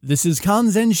This is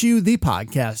Kanzenshu, the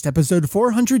podcast, episode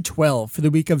 412 for the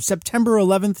week of September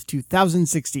 11th,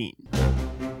 2016.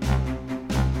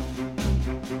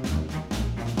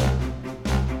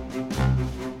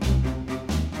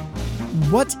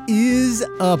 What is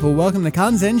up? Welcome to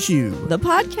Kanzenshu, the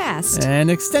podcast, an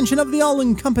extension of the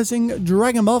all-encompassing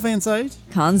Dragon Ball fan site.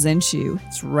 Kanzenshu.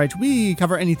 That's right, we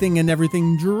cover anything and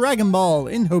everything Dragon Ball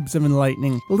in hopes of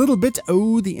enlightening a little bit,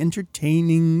 the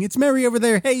entertaining. It's Mary over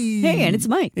there, hey! Hey, and it's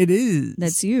Mike. It is.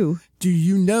 That's you. Do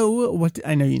you know what...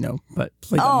 I know you know, but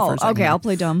play dumb for a second. Okay, I'll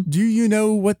play dumb. Do you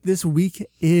know what this week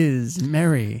is,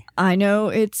 Mary? I know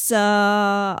it's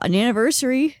an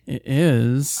anniversary. It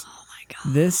is. Oh my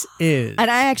god. This is.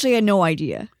 And I actually had no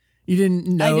idea. You didn't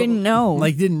know? I didn't know.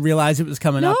 Like, didn't realize it was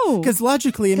coming up? No. Because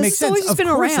logically, it makes sense. It's always been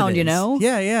around, you know?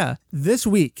 Yeah. This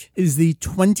week is the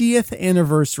 20th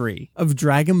anniversary of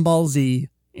Dragon Ball Z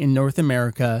in North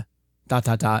America, ...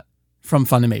 from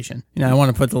Funimation. You know, I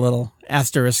want to put the little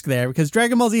asterisk there because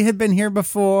Dragon Ball Z had been here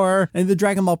before and the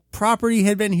Dragon Ball property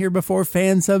had been here before.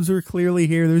 Fan subs were clearly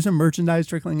here. There's some merchandise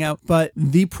trickling out. But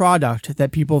the product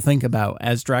that people think about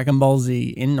as Dragon Ball Z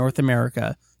in North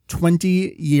America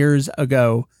 20 years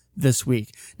ago this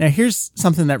week. Now, here's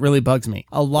something that really bugs me.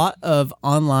 A lot of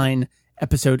online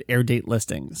episode air date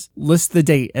listings list the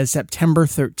date as September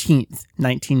 13th,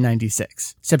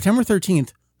 1996. September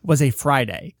 13th was a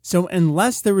Friday. So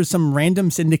unless there was some random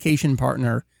syndication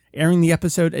partner airing the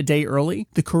episode a day early,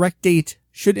 the correct date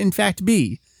should in fact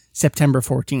be September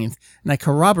 14th. And I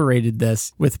corroborated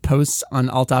this with posts on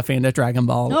Dragon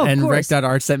Ball and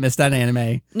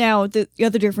Rick.Arts@Miss.Anime. Now, the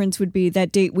other difference would be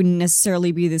that date wouldn't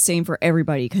necessarily be the same for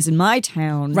everybody, because in my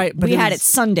town, but we had it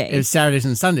Sunday. It was Saturdays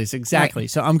and Sundays, exactly. Right.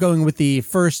 So I'm going with the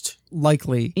first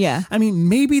likely. Yeah. I mean,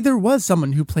 maybe there was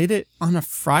someone who played it on a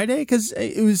Friday because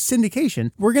it was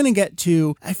syndication. We're going to get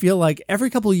to, I feel like every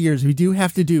couple of years we do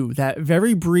have to do that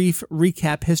very brief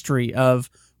recap history of,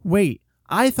 wait,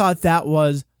 I thought that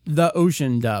was the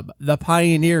Ocean dub, the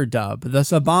Pioneer dub, the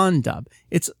Saban dub.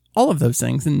 It's all of those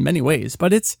things in many ways,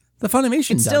 but it's the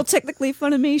Funimation It's dub. still technically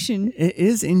Funimation. It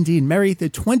is indeed. Mary, the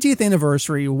 20th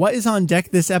anniversary. What is on deck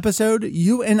this episode?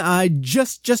 You and I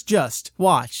just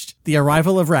watched The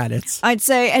Arrival of Raditz. I'd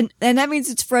say, and that means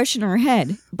it's fresh in our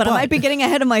head. But I might be getting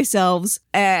ahead of myself,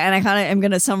 and I kind of am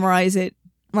going to summarize it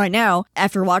right now.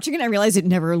 After watching it, I realized it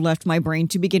never left my brain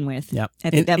to begin with. Yep. I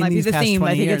think that might be the theme.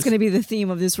 I think it's going to be the theme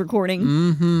of this recording.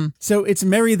 Mm-hmm. So it's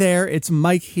Mary there. It's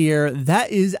Mike here. That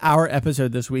is our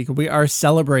episode this week. We are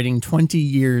celebrating 20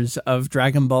 years of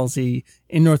Dragon Ball Z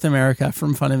in North America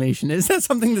from Funimation. Is that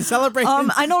something to celebrate?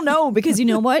 I don't know, because you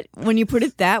know what? When you put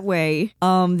it that way,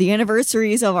 the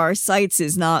anniversaries of our sites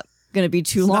is not going to be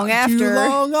too long after. Too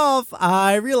long off.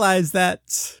 I realize that.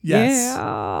 Yes.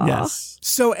 Yeah. Yes.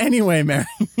 So anyway, Mary.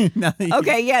 Now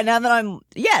that I'm,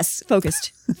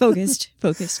 focused.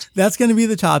 That's going to be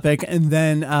the topic. And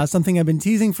then something I've been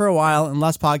teasing for a while in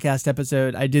last podcast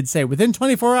episode, I did say within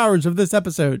 24 hours of this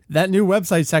episode, that new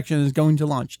website section is going to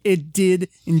launch. It did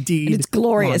indeed. And it's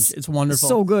glorious. Launch. It's wonderful.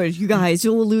 So good. You guys,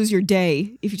 you'll lose your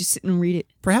day if you just sit and read it.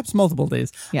 Perhaps multiple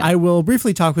days. Yeah. I will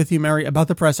briefly talk with you, Mary, about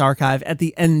the press archive at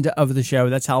the end of the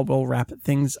show. That's how we'll wrap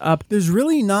things up. There's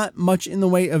really not much in the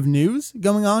way of news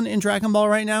going on in Dragon Ball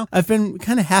right now. I've been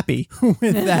kind of happy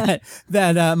with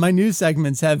that my news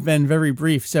segments have been very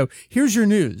brief. So here's your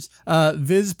news.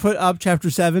 Viz put up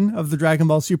chapter 7 of the Dragon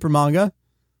Ball Super manga.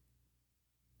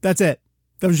 That's it.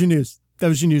 That was your news. That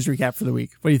was your news recap for the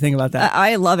week. What do you think about that?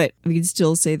 I love it. We can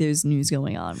still say there's news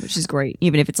going on, which is great,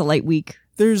 even if it's a light week.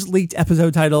 There's leaked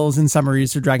episode titles and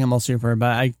summaries for Dragon Ball Super,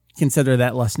 but I consider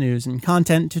that less news and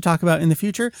content to talk about in the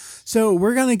future. So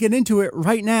we're going to get into it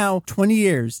right now. 20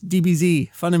 years,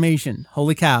 DBZ, Funimation.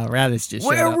 Holy cow, Raditz just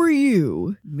showed up. Where were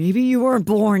you? Maybe you weren't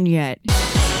born yet.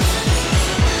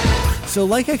 So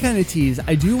like I kind of teased,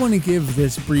 I do want to give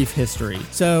this brief history.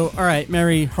 So, all right,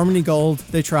 Mary, Harmony Gold,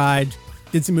 they tried,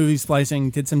 did some movie splicing,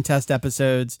 did some test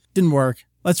episodes, didn't work.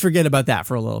 Let's forget about that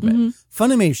for a little bit. Mm-hmm.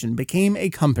 Funimation became a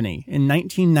company in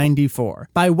 1994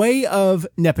 by way of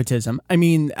nepotism. I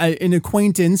mean, an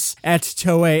acquaintance at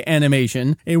Toei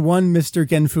Animation, a one Mr.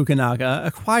 Gen Fukunaga,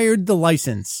 acquired the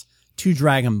license to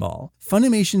Dragon Ball.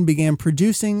 Funimation began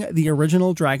producing the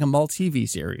original Dragon Ball TV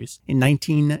series in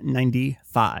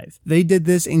 1995. They did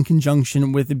this in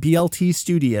conjunction with BLT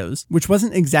Studios, which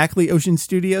wasn't exactly Ocean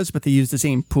Studios, but they used the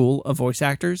same pool of voice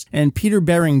actors, and Peter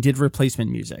Bering did replacement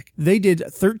music. They did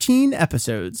 13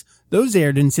 episodes. those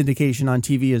aired in syndication on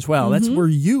TV as well. That's where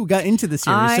you got into the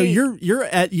series. So you're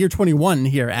at year 21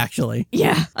 here, actually.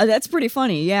 Yeah, that's pretty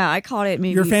funny. Yeah, I caught it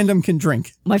maybe. Your fandom can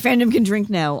drink. My fandom can drink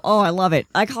now. Oh, I love it.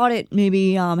 I caught it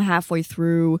maybe halfway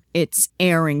through its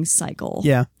airing cycle.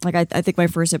 Yeah. Like I think my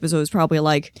first episode was probably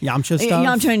like Yamcha stuff.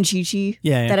 Yamcha and Chi-Chi.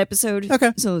 Yeah. That episode.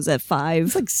 Okay. So it was at 5.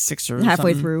 It's like 6 or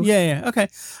halfway something. through. Yeah. Okay.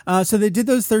 So they did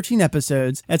those 13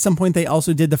 episodes. At some point, they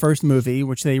also did the first movie,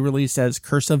 which they released as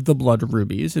Curse of the Blood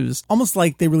Rubies. It was almost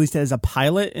like they released it as a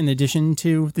pilot in addition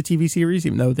to the TV series,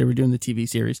 even though they were doing the TV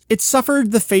series. It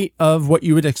suffered the fate of what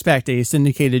you would expect a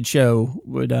syndicated show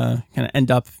would kind of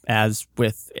end up as,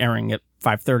 with airing at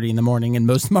 5:30 in the morning in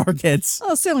most markets.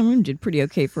 Oh, Sailor Moon did pretty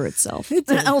okay for itself. It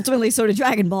did. And ultimately, so did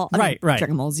Dragon Ball. Right.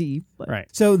 Dragon Ball Z. But. Right.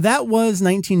 So that was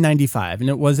 1995. And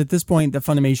it was at this point that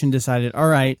Funimation decided, all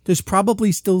right, there's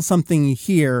probably still something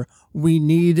here. We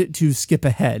need to skip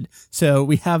ahead. So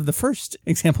we have the first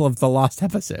example of the lost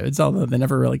episodes, although they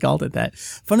never really called it that.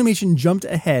 Funimation jumped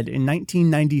ahead in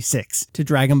 1996 to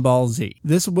Dragon Ball Z.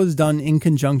 This was done in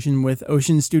conjunction with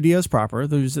Ocean Studios proper.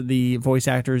 Those are the voice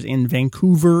actors in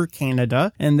Vancouver,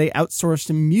 Canada, and they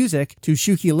outsourced music to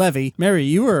Shuki Levy. Mary,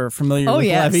 you were familiar with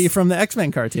Levy from the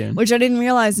X-Men cartoon. Which I didn't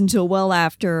realize until well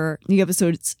after the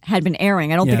episodes had been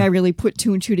airing. I don't think I really put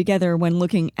 2 and 2 together when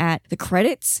looking at the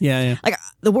credits. Yeah. Like,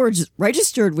 the words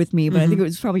registered with me, but I think it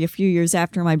was probably a few years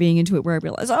after my being into it where I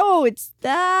realized, oh, it's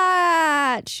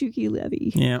that Shuki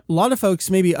Levy. Yeah. A lot of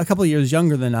folks, maybe a couple of years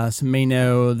younger than us, may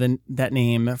know that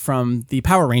name from the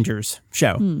Power Rangers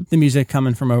show. The music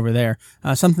coming from over there.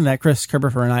 Something that Chris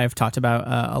Kerberfer and I have talked about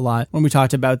a lot when we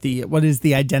talked about what is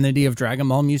the identity of Dragon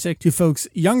Ball music. To folks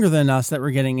younger than us that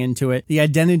were getting into it, the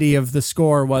identity of the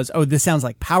score was, oh, this sounds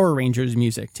like Power Rangers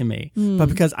music to me. But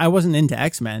because I wasn't into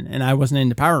X-Men and I wasn't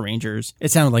into Power Rangers,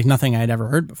 it sounded like nothing I'd ever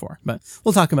heard before. But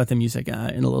we'll talk about the music in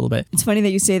a little bit. It's funny that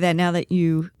you say that now that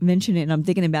you mention it and I'm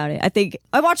thinking about it. I think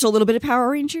I watched a little bit of Power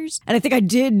Rangers and I think I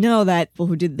did know that people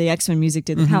who did the X-Men music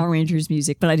did the Power Rangers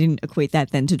music, but I didn't equate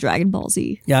that then to Dragon Ball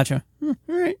Z. Gotcha. All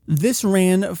right. This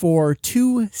ran for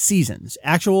 2 seasons,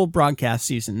 actual broadcast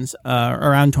seasons,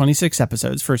 around 26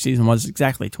 episodes. First season was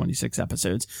exactly 26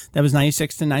 episodes. That was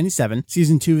 96 to 97.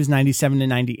 Season 2 is 97 to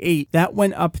 98. That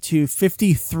went up to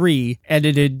 53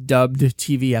 edited, dubbed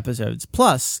TV episodes,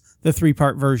 plus the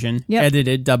 3-part version,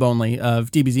 edited, dub only, of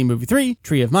DBZ Movie 3,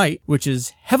 Tree of Might, which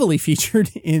is heavily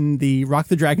featured in the Rock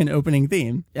the Dragon opening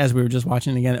theme. As we were just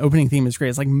watching again, opening theme is great.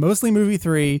 It's like mostly Movie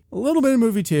 3, a little bit of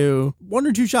Movie 2, 1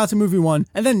 or 2 shots of Movie 1,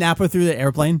 and then Nappa through the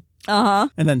airplane.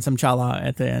 And then some Chala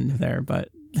at the end there, but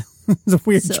it's a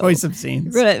weird choice of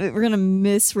scenes. We're gonna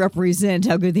misrepresent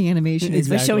how good the animation is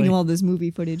by showing you all this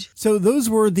movie footage. So those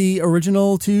were the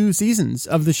original 2 seasons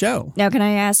of the show. Now, can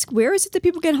I ask, where is it that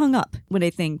people get hung up when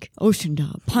they think Ocean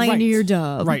dub, Pioneer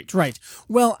dub? Right.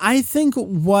 Well, I think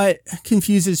what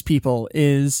confuses people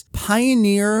is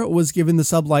Pioneer was given the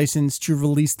sub-license to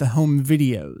release the home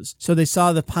videos. So they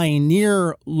saw the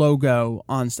Pioneer logo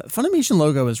on stuff. Funimation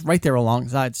logo is right there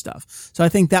alongside stuff. So I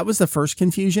think that was the first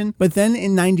confusion. But then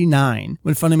in 99,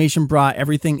 when Funimation brought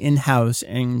everything in-house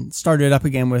and started up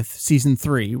again with season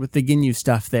 3 with the Ginyu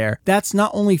stuff there, that's not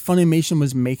only Funimation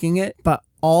was making it, but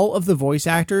all of the voice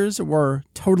actors were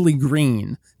totally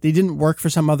green. They didn't work for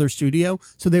some other studio,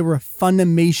 so they were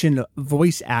Funimation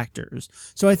voice actors.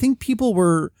 So I think people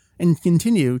were, and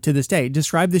continue to this day,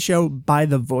 describe the show by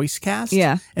the voice cast.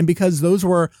 Yeah. And because those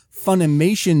were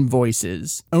Funimation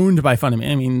voices owned by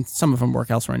Funimation. I mean, some of them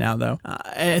work elsewhere now, though.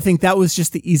 I think that was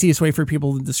just the easiest way for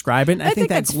people to describe it. And I think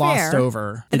that glossed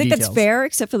over the details. That's fair,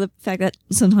 except for the fact that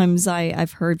sometimes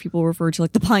I've heard people refer to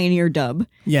like the Pioneer dub.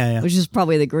 Yeah. Which is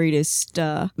probably the greatest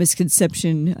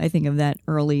misconception, I think, of that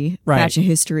early batch of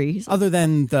history. Other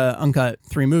than the uncut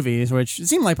 3 movies, which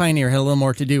seemed like Pioneer had a little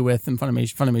more to do with, and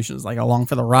Funimation was like along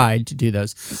for the ride to do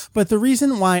those. But the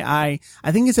reason why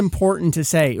I think it's important to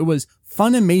say it was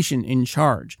Funimation in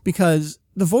charge, because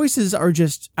the voices are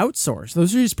just outsourced.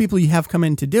 Those are just people you have come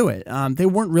in to do it. They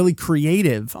weren't really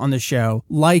creative on the show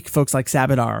like folks like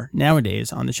Sabat are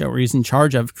nowadays on the show, where he's in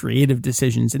charge of creative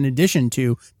decisions in addition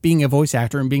to being a voice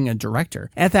actor and being a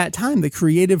director. At that time, the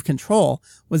creative control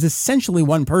was essentially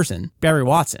one person, Barry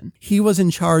Watson. He was in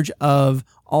charge of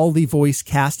all the voice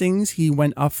castings. He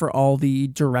went up for all the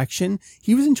direction.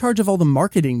 He was in charge of all the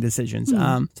marketing decisions.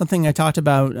 Something I talked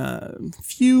about a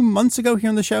few months ago here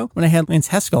on the show when I had Lance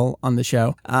Heskell on the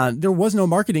show. There was no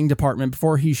marketing department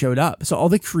before he showed up. So all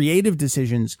the creative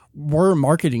decisions were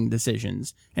marketing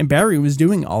decisions. And Barry was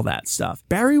doing all that stuff.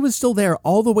 Barry was still there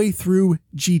all the way through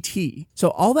GT.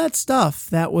 So all that stuff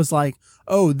that was like,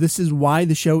 oh, this is why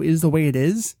the show is the way it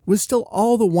is, was still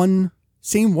all the one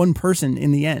same one person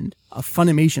in the end, a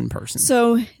Funimation person.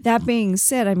 So that being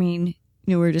said, I mean,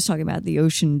 we were just talking about the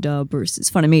Ocean dub versus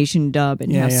Funimation dub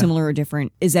and how similar or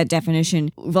different is that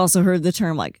definition. We've also heard the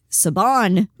term like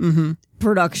Saban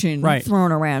production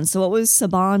thrown around. So what was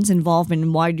Saban's involvement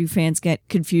and why do fans get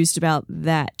confused about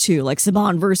that too? Like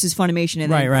Saban versus Funimation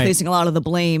and then placing a lot of the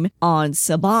blame on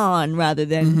Saban rather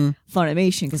than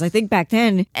Funimation. Because I think back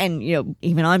then, and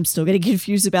even I'm still getting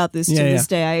confused about this to this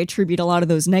day, I attribute a lot of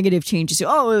those negative changes to, it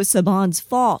was Saban's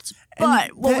fault.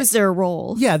 But what was their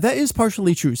role? Yeah, that is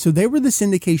partially true. So they were the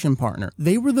syndication partner.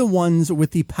 They were the ones with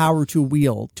the power to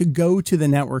wield, to go to the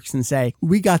networks and say,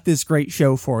 we got this great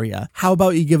show for you. How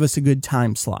about you give us a good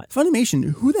time slot?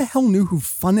 Funimation, who the hell knew who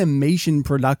Funimation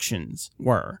Productions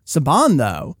were? Saban,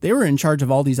 though, they were in charge of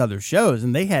all these other shows,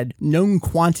 and they had known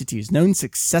quantities, known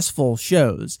successful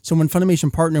shows. So when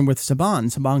Funimation partnered with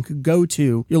Saban could go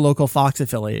to your local Fox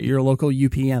affiliate, your local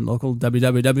UPN, local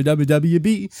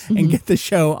WWWWB, and get the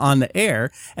show on the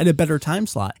air at a better time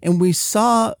slot. And we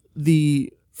saw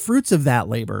the fruits of that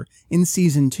labor in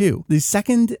season 2. The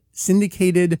second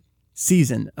syndicated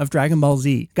season of Dragon Ball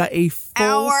Z got a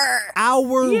full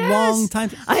hour long time.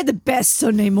 I had the best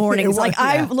Sunday mornings.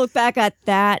 I look back at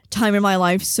that time in my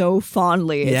life so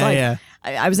fondly. It's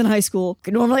I was in high school.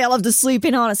 Normally I love to sleep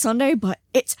in on a Sunday, but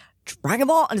it's Dragon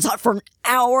Ball and it's on for an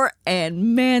hour,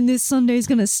 and man, this Sunday is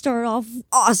going to start off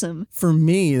awesome. For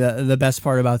me, the best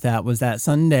part about that was that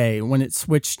Sunday when it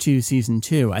switched to season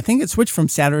 2. I think it switched from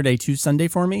Saturday to Sunday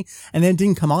for me, and then it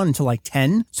didn't come on until like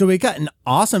 10. So it got an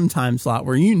awesome time slot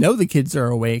where the kids are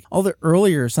awake. All the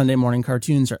earlier Sunday morning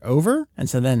cartoons are over, and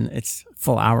so then it's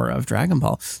full hour of Dragon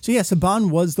Ball. So yeah, Saban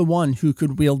was the one who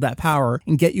could wield that power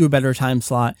and get you a better time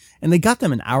slot, and they got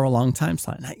them an hour-long time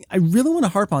slot. And I really want to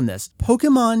harp on this.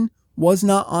 Pokemon was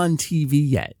not on TV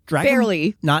yet.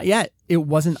 Barely. Not yet. It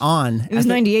wasn't on. It was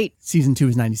 98. Season 2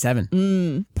 was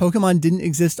 97. Pokemon didn't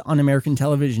exist on American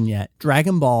television yet.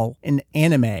 Dragon Ball and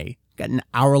anime got an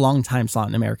hour-long time slot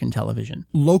in American television.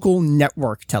 Local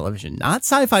network television, not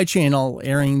Sci-Fi Channel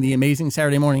airing the amazing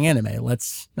Saturday morning anime.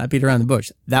 Let's not beat around the bush.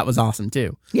 That was awesome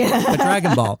too. Yeah. But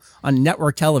Dragon Ball on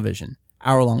network television,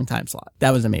 hour-long time slot.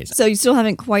 That was amazing. So you still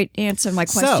haven't quite answered my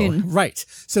question.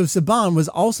 So Saban was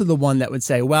also the one that would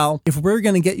say, well, if we're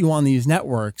going to get you on these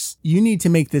networks, you need to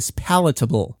make this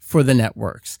palatable for the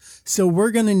networks. So we're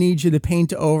going to need you to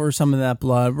paint over some of that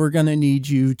blood. We're going to need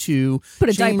you to put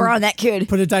a diaper on that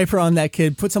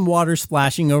kid. Put some water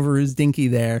splashing over his dinky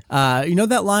there.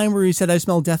 That line where he said, I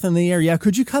smell death in the air. Yeah,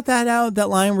 could you cut that out? That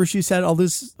line where she said, all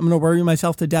this, I'm going to worry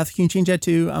myself to death. Can you change that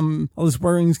to, all this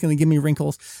worrying is going to give me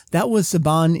wrinkles. That was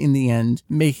Saban in the end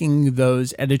making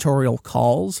those editorial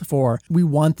calls for, we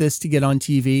want this to get on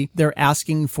TV. They're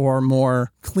asking for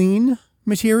more clean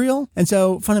material. And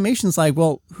so Funimation's like,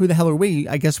 well, who the hell are we?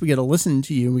 I guess we got to listen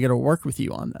to you. We got to work with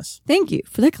you on this. Thank you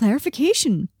for the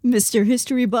clarification, Mr.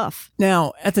 History Buff.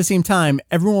 Now, at the same time,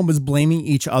 everyone was blaming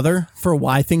each other for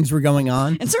why things were going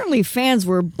on. And certainly fans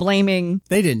were blaming.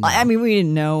 They didn't know. I mean, we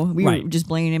didn't know. We were just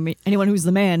blaming anyone who's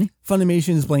the man.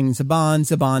 Funimation is blaming Saban.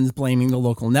 Saban's blaming the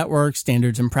local network,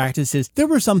 standards and practices. There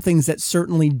were some things that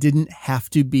certainly didn't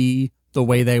have to be the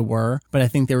way they were, but I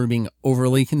think they were being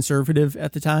overly conservative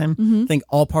at the time. I think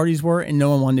all parties were, and no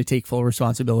one wanted to take full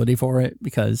responsibility for it,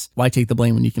 because why take the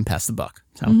blame when you can pass the buck?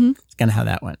 So it's kind of how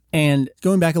that went. And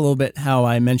going back a little bit, how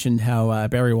I mentioned how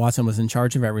Barry Watson was in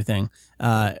charge of everything.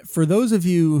 For those of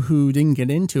you who didn't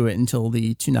get into it until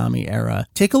the Toonami era,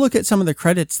 take a look at some of the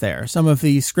credits there. Some of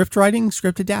the script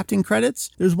adapting credits.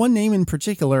 There's one name in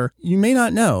particular you may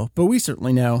not know, but we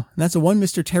certainly know. And that's the one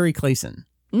Mr. Terry Clayson.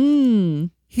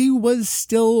 He was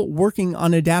still working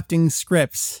on adapting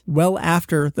scripts well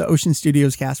after the Ocean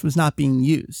Studios cast was not being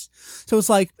used. So it's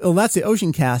like, oh, that's the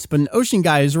Ocean cast, but an Ocean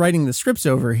guy is writing the scripts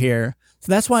over here.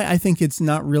 So that's why I think it's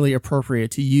not really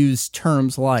appropriate to use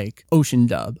terms like Ocean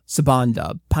dub, Saban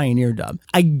dub, Pioneer dub.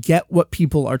 I get what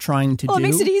people are trying to do. It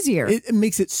makes it easier. It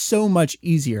makes it so much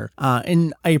easier.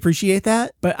 And I appreciate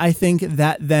that, but I think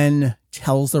that then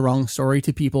tells the wrong story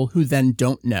to people who then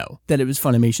don't know that it was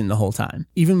Funimation the whole time.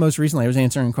 Even most recently, I was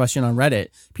answering a question on Reddit.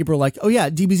 People were like, oh yeah,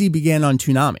 DBZ began on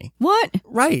Toonami. What?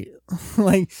 Right.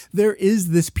 Like, there is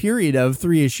this period of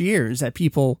 3-ish years that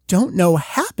people don't know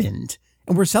happened.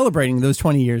 And we're celebrating those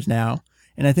 20 years now.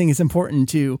 And I think it's important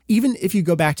to, even if you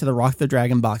go back to the Rock the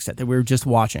Dragon box set that we were just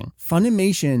watching,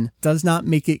 Funimation does not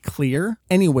make it clear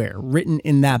anywhere written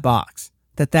in that box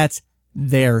that that's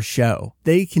their show.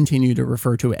 They continue to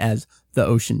refer to it as the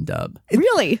Ocean dub.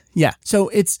 Really? Yeah. So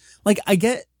it's like, I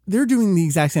get they're doing the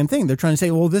exact same thing. They're trying to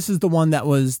say, well, this is the one that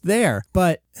was there.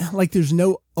 But like, there's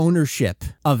no ownership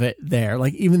of it there.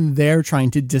 Like, even they're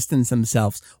trying to distance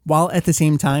themselves while at the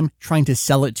same time trying to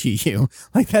sell it to you.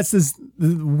 Like, that's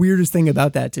the weirdest thing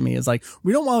about that to me is like,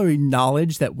 we don't want to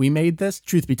acknowledge that we made this.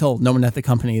 Truth be told, no one at the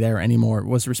company there anymore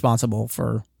was responsible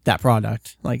for that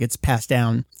product. Like, it's passed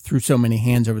down through so many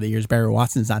hands over the years. Barry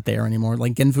Watson's not there anymore.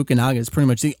 Like, Gen Fukunaga is pretty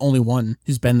much the only one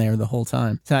who's been there the whole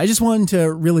time. So I just wanted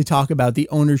to really talk about the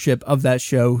ownership of that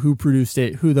show, who produced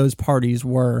it, who those parties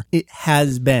were. It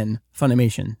has been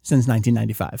Funimation since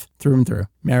 1995, through and through.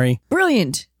 Mary?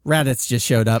 Brilliant. Raditz just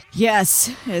showed up.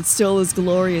 Yes, it's still as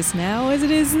glorious now as it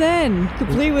is then,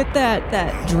 complete with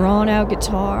that drawn-out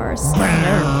guitar.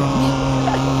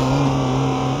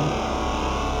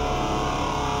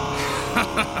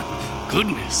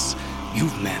 Goodness,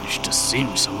 you've managed to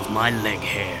singe some of my leg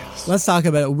hairs. Let's talk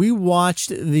about it. We watched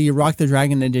the Rock the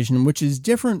Dragon edition, which is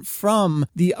different from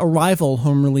the Arrival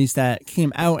home release that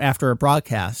came out after a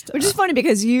broadcast. Which is funny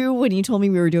because when you told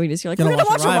me we were doing this, you're like, we're going to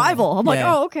watch Arrival. I'm like,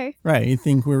 oh, okay. Right. You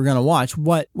think we were going to watch.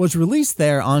 What was released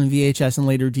there on VHS and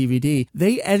later DVD,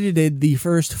 they edited the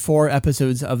first 4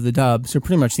 episodes of the dub, so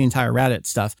pretty much the entire Raditz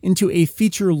stuff, into a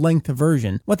feature-length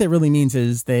version. What that really means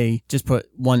is they just put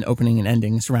one opening and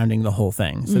ending surrounding the whole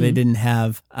thing. So they didn't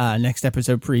have next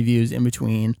episode previews in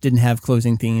between, didn't have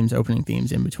closing themes, opening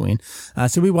themes in between.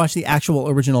 So we watched the actual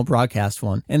original broadcast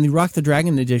one. And the Rock the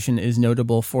Dragon edition is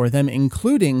notable for them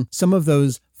including some of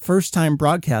those first-time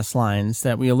broadcast lines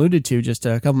that we alluded to just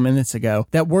a couple minutes ago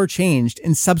that were changed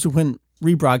in subsequent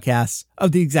rebroadcasts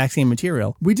of the exact same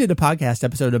material. We did a podcast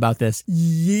episode about this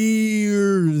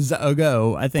years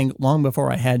ago, I think long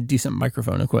before I had decent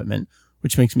microphone equipment,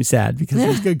 which makes me sad because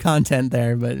there's good content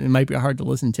there, but it might be hard to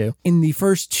listen to. In the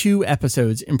first 2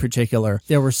 episodes in particular,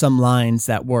 there were some lines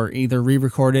that were either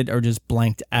re-recorded or just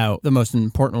blanked out. The most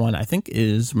important one, I think,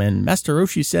 is when Master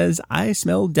Roshi says, "I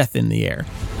smell death in the air."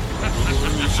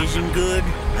 This isn't good.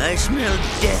 I smell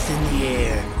death in the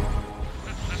air.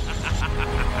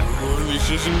 Oh,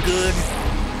 this isn't good.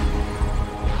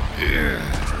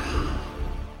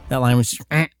 That line was just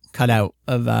cut out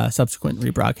of subsequent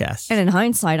rebroadcasts. And in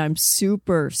hindsight, I'm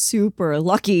super, super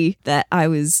lucky that I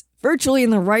was virtually in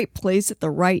the right place at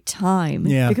the right time.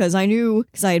 Yeah. Because I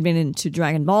had been into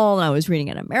Dragon Ball and I was reading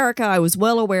in America, I was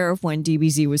well aware of when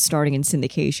DBZ was starting in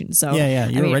syndication. So yeah,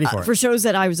 you were ready for it. For shows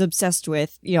that I was obsessed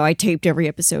with, I taped every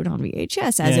episode on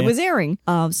VHS as it was airing.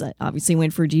 So I obviously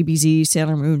went for DBZ,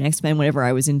 Sailor Moon, X-Men, whatever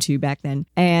I was into back then.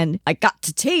 And I got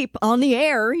to tape on the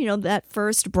air, that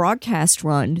first broadcast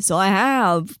run. So I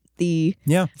have the,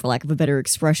 for lack of a better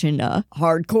expression,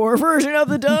 hardcore version of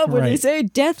the dub when they say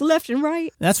death left and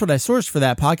right. That's what I sourced for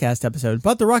that podcast episode.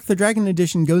 But the Rock the Dragon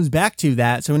edition goes back to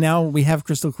that. So now we have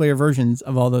crystal clear versions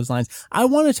of all those lines. I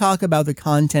want to talk about the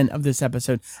content of this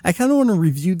episode. I kind of want to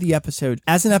review the episode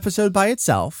as an episode by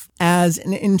itself, as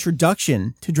an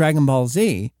introduction to Dragon Ball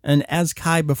Z, and as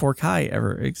Kai before Kai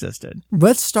ever existed.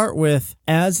 Let's start with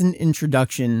as an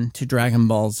introduction to Dragon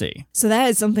Ball Z. So that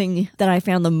is something that I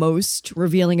found the most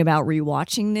revealing about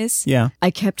rewatching this. Yeah.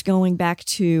 I kept going back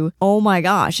to, oh my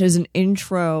gosh, as an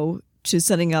intro to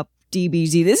setting up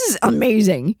DBZ. This is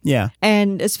amazing. Yeah.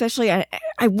 And especially,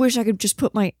 I wish I could just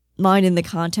put my mind in the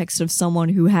context of someone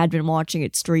who had been watching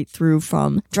it straight through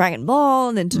from Dragon Ball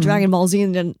and then to Dragon Ball Z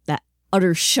and then that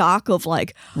utter shock of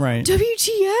like,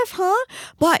 WTF, huh?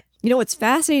 But you know what's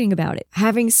fascinating about it?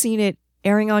 Having seen it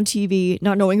airing on TV,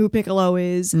 not knowing who Piccolo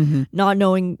is, not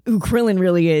knowing who Krillin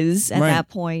really is at that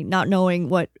point, not knowing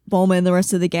what Bulma and the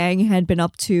rest of the gang had been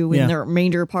up to in the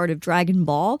remainder part of Dragon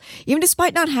Ball. Even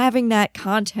despite not having that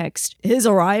context, his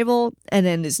arrival and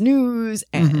then his news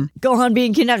and Gohan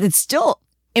being kidnapped, it's still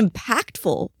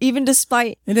impactful, even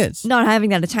despite not having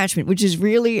that attachment, which is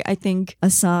really, I think, a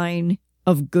sign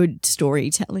of good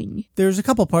storytelling. There's a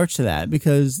couple parts to that,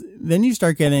 because then you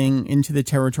start getting into the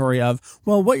territory of,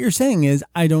 well, what you're saying is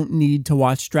I don't need to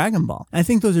watch Dragon Ball. I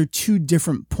think those are 2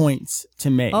 different points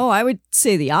to make. Oh, I would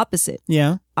say the opposite.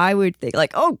 Yeah. I would think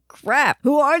like, oh crap,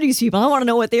 who are these people? I want to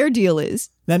know what their deal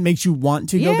is. That makes you want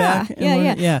to go back and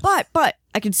learn? Yeah. But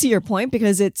I can see your point,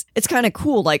 because it's kind of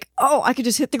cool. Like, oh, I could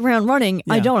just hit the ground running.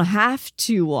 I don't have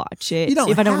to watch it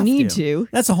if I don't need to.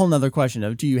 That's a whole nother question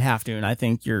of, do you have to? And I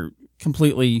think you're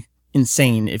completely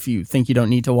insane if you think you don't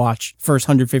need to watch first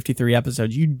 153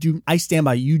 episodes. I stand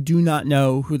by, you do not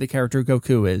know who the character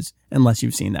Goku is unless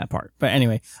you've seen that part. But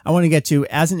anyway, I want to get to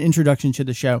as an introduction to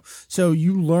the show. So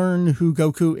you learn who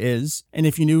Goku is, and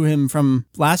if you knew him from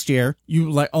last year,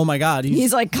 you like, oh my god,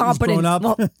 he's like competent. He's grown up.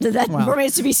 Well, that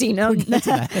remains to be seen.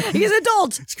 He's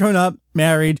adult. He's grown up.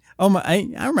 married. Oh my,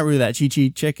 I remember who that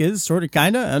Chi-Chi chick is, sort of,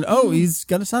 kind of. And he's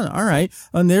got a son. All right.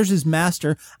 And there's his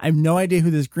master. I have no idea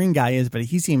who this green guy is, but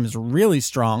he seems really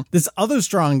strong. This other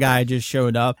strong guy just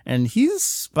showed up, and he's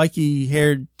spiky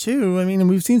haired too. I mean,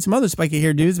 we've seen some other spiky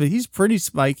haired dudes, but he's pretty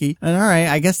spiky. And all right,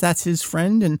 I guess that's his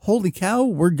friend. And holy cow,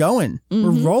 we're going.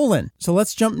 We're rolling. So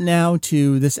let's jump now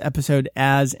to this episode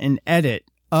as an edit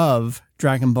of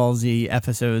Dragon Ball Z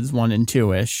episodes 1 and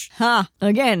 2-ish.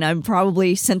 Again, I'm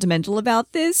probably sentimental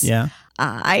about this. Yeah.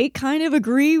 I kind of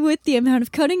agree with the amount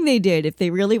of cutting they did. If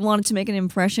they really wanted to make an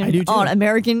impression on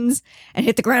Americans and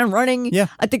hit the ground running,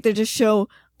 I think they just show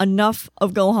enough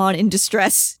of Gohan in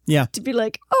distress to be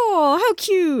like, oh, how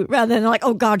cute, rather than like,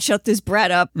 oh God, shut this brat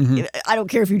up. I don't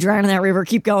care if you drown in that river.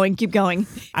 Keep going. Keep going.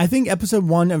 I think episode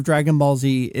 1 of Dragon Ball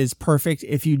Z is perfect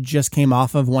if you just came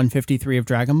off of 153 of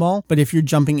Dragon Ball. But if you're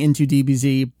jumping into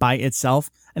DBZ by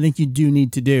itself, I think you do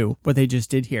need to do what they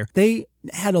just did here. They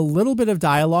had a little bit of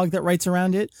dialogue that writes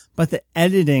around it, but the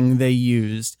editing they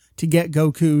used to get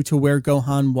Goku to where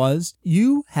Gohan was,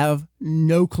 you have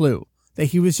no clue that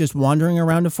he was just wandering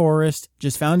around a forest,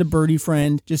 just found a birdie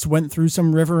friend, just went through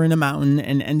some river in a mountain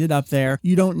and ended up there.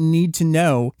 You don't need to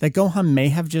know that Gohan may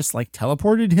have just like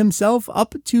teleported himself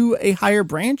up to a higher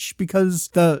branch because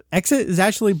the exit is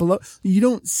actually below. You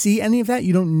don't see any of that.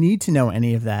 You don't need to know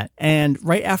any of that. And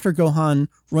right after Gohan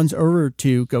runs over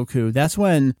to Goku, that's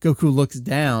when Goku looks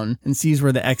down and sees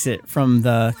where the exit from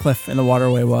the cliff and the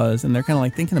waterway was. And they're kind of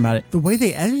like thinking about it. The way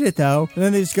they edit it though, and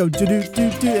then they just go do-do-do-do,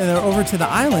 and they're over to the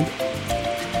island.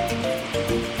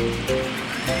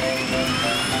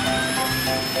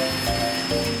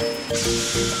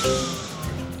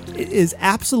 It is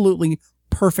absolutely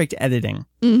perfect editing,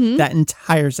 that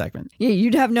entire segment. Yeah,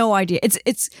 you'd have no idea.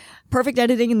 It's perfect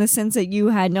editing in the sense that you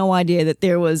had no idea that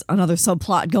there was another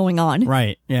subplot going on.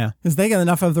 Right, yeah. Because they got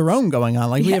enough of their own going on.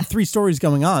 Like, we have 3 stories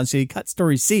going on, so you cut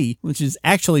story C, which is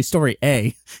actually story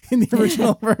A in the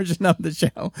original version of the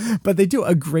show. But they do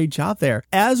a great job there.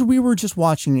 As we were just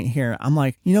watching it here, I'm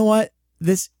like, you know what?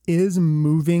 This is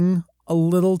moving a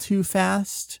little too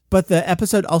fast, but the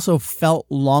episode also felt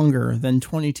longer than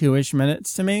 22-ish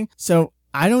minutes to me. So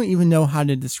I don't even know how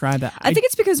to describe it. I think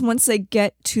it's because once they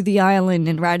get to the island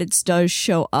and Raditz does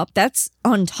show up, that's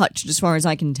untouched as far as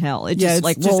I can tell. It just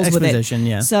like rolls with it.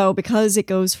 Yeah. So because it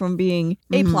goes from being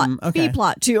A plot, B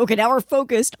plot to, okay, now we're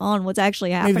focused on what's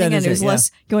actually happening, and there's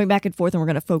less going back and forth, and we're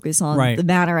going to focus on the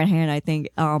matter at hand. I think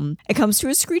it comes to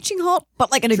a screeching halt,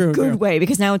 but like in a good way,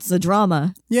 because now it's the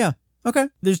drama. Yeah. Okay.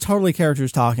 There's totally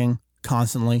characters talking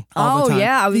constantly all the time.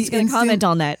 Yeah, I was going to comment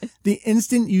on that. The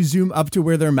instant you zoom up to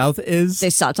where their mouth is, they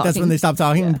stop talking. That's when they stop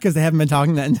talking, because they haven't been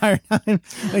talking that entire time.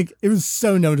 Like, it was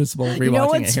so noticeable rewatching it. You know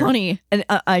what's funny? And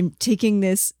I'm taking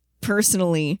this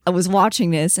personally. I was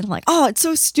watching this and I'm like, oh, it's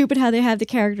so stupid how they have the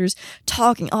characters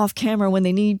talking off camera when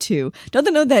they need to. Don't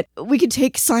they know that we can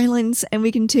take silence and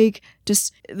we can take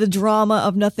just the drama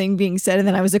of nothing being said? And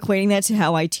then I was equating that to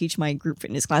how I teach my group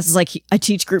fitness classes. Like, I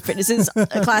teach group fitnesses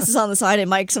classes on the side, and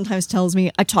Mike sometimes tells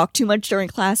me I talk too much during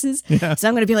classes. Yeah. So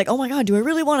I'm going to be like, oh my God, do I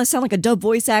really want to sound like a dub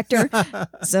voice actor?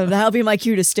 So that'll be my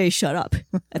cue to stay shut up.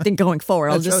 I think going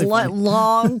forward, I'll just really let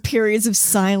long periods of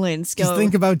silence go. Just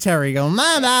think about Terry going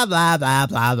blah, blah, blah, blah,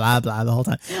 blah, blah, blah the whole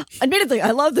time. Admittedly,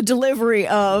 I love the delivery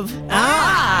of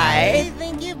I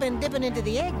think you've been dipping into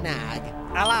the eggnog.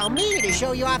 Allow me to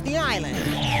show you off the island.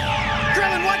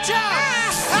 Krillin, watch out!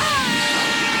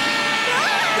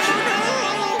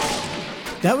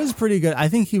 That was pretty good. I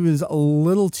think he was a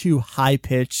little too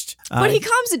high-pitched. But he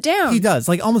calms it down. He does.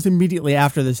 Like, almost immediately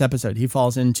after this episode, he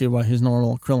falls into what his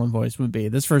normal Krillin voice would be.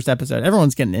 This first episode,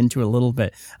 everyone's getting into it a little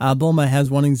bit. Bulma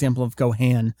has one example of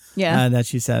Gohan that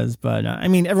she says. But, I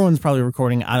mean, everyone's probably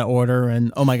recording out of order.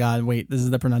 And, oh my God, wait, this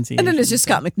is the pronunciation. And then there's just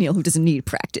Scott McNeil, who doesn't need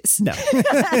practice. No.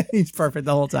 He's perfect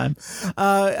the whole time.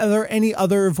 Are there any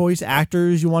other voice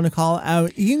actors you want to call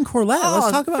out? Ian Corlett.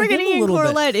 Let's talk about him a little bit.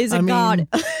 Ian Corlett is a god.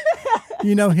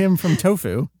 You know him from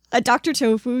Tofu. Dr.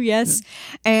 Tofu, yes.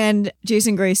 And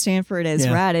Jason Gray Stanford as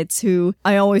Raditz, who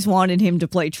I always wanted him to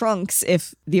play Trunks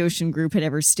if the Ocean Group had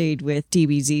ever stayed with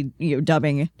DBZ,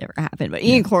 dubbing. It never happened. But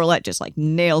Ian Corlett just like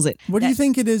nails it. What do you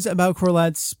think it is about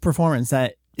Corlett's performance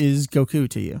that is Goku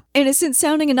to you? Innocent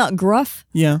sounding and not gruff.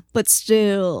 Yeah. But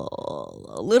still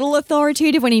a little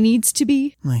authoritative when he needs to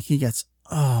be. Like, he gets...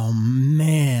 Oh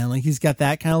man, like he's got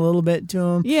that kind of little bit to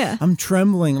him. Yeah. I'm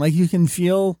trembling. Like, you can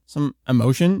feel some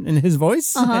emotion in his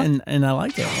voice, and I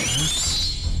like it.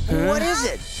 What is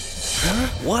it? Huh?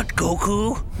 What,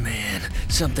 Goku? Man,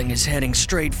 something is heading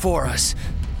straight for us.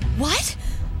 What?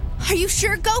 Are you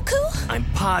sure, Goku? I'm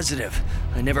positive.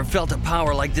 I never felt a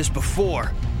power like this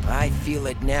before. I feel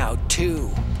it now,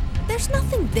 too. There's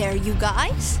nothing there, you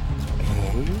guys.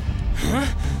 Huh?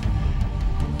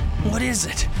 What is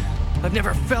it? I've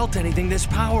never felt anything this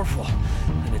powerful.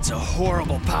 And it's a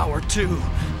horrible power, too.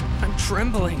 I'm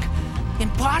trembling.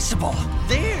 Impossible.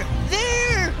 There!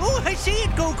 Oh, I see it,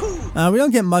 Goku! We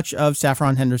don't get much of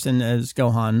Saffron Henderson as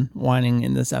Gohan whining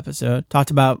in this episode. Talked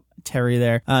about Terry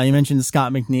there. You mentioned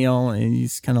Scott McNeil, and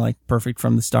he's kind of like perfect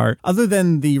from the start. Other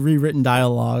than the rewritten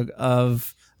dialogue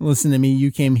of, listen to me,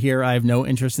 you came here, I have no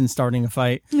interest in starting a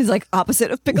fight. He's like opposite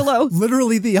of Piccolo.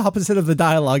 Literally the opposite of the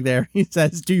dialogue there. He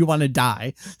says, do you want to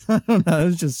die? I don't know.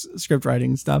 It's just script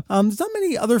writing stuff. There's not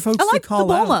many other folks I like to call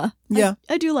the Bulma. out. Yeah.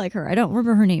 I do like her. I don't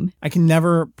remember her name. I can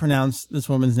never pronounce this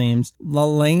woman's names.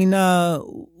 Lelena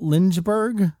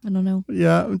Lynchburg? I don't know.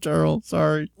 Yeah, Gerald,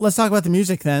 sorry. Let's talk about the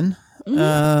music then.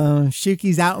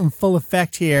 Shuki's out in full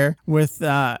effect here with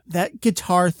that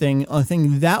guitar thing. I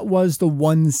think that was the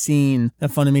one scene that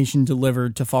Funimation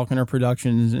delivered to Falconer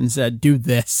Productions and said, do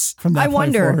this from that I point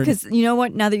wonder, forward. because you know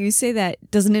what? Now that you say that,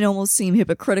 doesn't it almost seem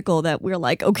hypocritical that we're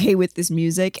like okay with this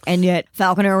music, and yet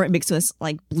Falconer makes us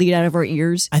like bleed out of our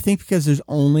ears? I think because there's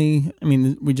only, I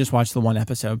mean, we just watched the one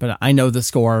episode, but I know the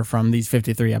score from these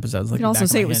 53 episodes. You can also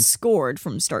say it was scored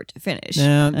from start to finish.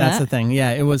 Yeah, that's the thing.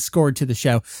 Yeah, it was scored to the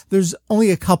show. There's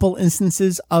only a couple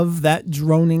instances of that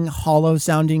droning, hollow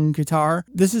sounding guitar.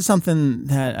 This is something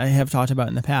that I have talked about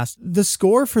in the past. The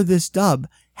score for this dub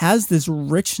has this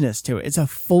richness to it. It's a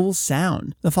full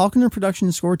sound. The Falconer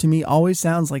production score to me always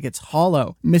sounds like it's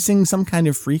hollow, missing some kind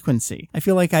of frequency. I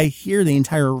feel like I hear the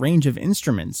entire range of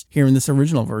instruments here in this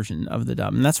original version of the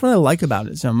dub. And that's what I like about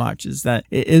it so much, is that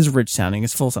it is rich sounding.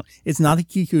 It's full sound. It's not a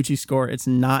Kikuchi score. It's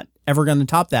not ever going to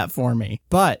top that for me.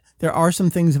 But there are some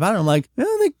things about it. I'm like,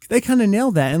 oh, they kind of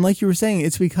nailed that. And like you were saying,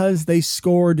 it's because they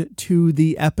scored to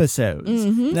the episodes.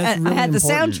 Mm-hmm. That's really I had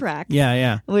important. the soundtrack.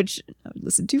 Yeah. Which I would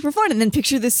listen to for fun and then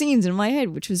picture the scenes in my head,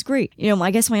 which was great. You know, I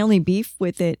guess my only beef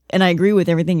with it, and I agree with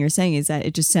everything you're saying, is that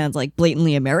it just sounds like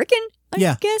blatantly American.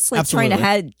 I guess, like absolutely.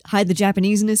 trying to hide the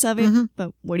Japanese-ness of it.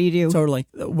 But what do you do? Totally.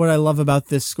 What I love about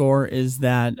this score is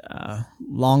that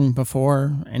long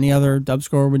before any other dub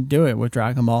score would do it with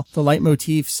Dragon Ball, the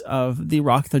leitmotifs of the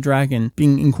Rock the Dragon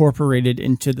being incorporated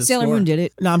into the Sailor score. Moon did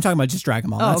it. No, I'm talking about just Dragon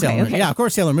Ball, not okay, Sailor Moon. okay. Yeah, of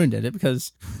course Sailor Moon did it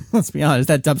because, let's be honest,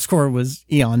 that dub score was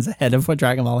eons ahead of what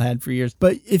Dragon Ball had for years.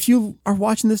 But if you are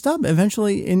watching this dub,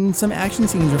 eventually in some action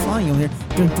scenes or flying, you'll hear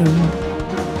dun dun.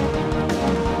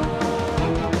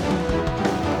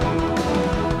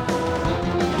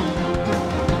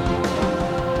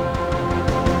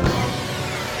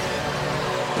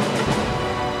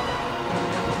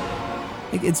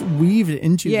 It's weaved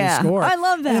into the score. I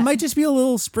love that. And it might just be a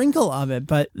little sprinkle of it,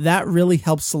 but that really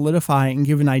helps solidify and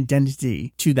give an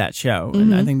identity to that show.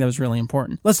 And I think that was really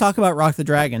important. Let's talk about Rock the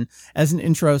Dragon as an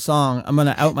intro song. I'm going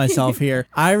to out myself here.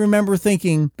 I remember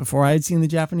thinking, before I had seen the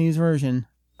Japanese version,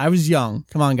 I was young.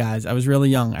 Come on, guys. I was really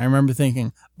young. I remember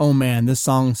thinking, oh man, this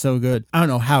song's so good. I don't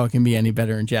know how it can be any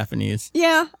better in Japanese.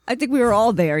 Yeah, I think we were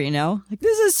all there, you know? Like,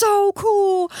 this is so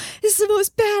cool. This is the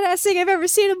most badass thing I've ever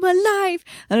seen in my life.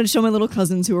 And I'd show my little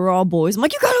cousins who were all boys. I'm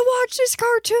like, you gotta watch this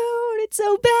cartoon. It's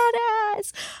so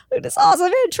badass. Look at this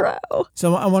awesome intro.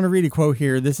 So I want to read a quote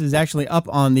here. This is actually up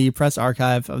on the press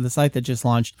archive of the site that just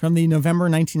launched from the November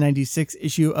 1996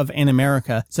 issue of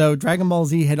Animerica. So Dragon Ball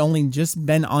Z had only just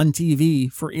been on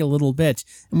TV for a little bit.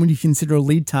 And when you consider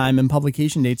lead time and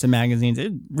publication dates of magazines,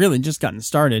 it really just gotten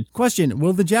started. Question,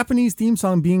 will the Japanese theme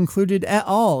song be included at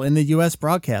all in the US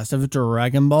broadcast of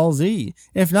Dragon Ball Z?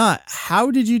 If not,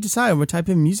 how did you decide what type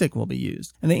of music will be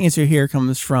used? And the answer here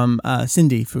comes from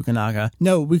Cindy Fukunaga.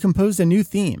 No, we composed a new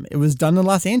theme. It was done in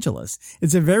Los Angeles.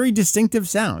 It's a very distinctive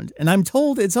sound, and I'm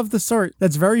told it's of the sort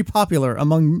that's very popular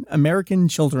among American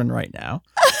children right now.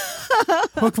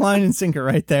 Hook, line, and sinker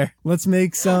right there. Let's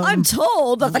make some... I'm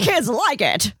told that the kids like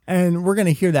it. And we're going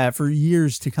to hear that for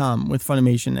years to come with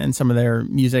Funimation and some of their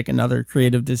music and other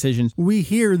creative decisions. We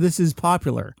hear this is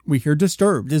popular. We hear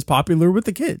Disturbed is popular with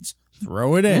the kids.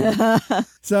 Throw it in.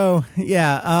 So,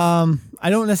 yeah, I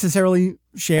don't necessarily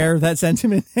share that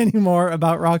sentiment anymore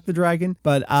about Rock the Dragon,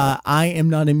 but I am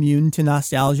not immune to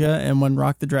nostalgia, and when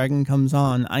Rock the Dragon comes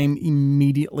on, I am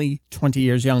immediately 20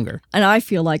 years younger. And I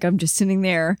feel like I'm just sitting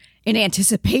there in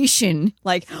anticipation,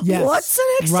 like, Yes, what's the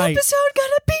next right. episode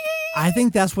gonna be? I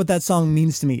think that's what that song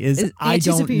means to me, is I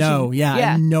don't know. Yeah, I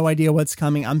have no idea what's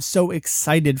coming. I'm so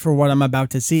excited for what I'm about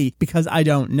to see because I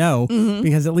don't know.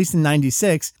 Because at least in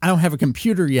 96, I don't have a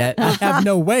computer yet. I have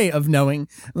no way of knowing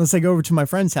unless I go over to my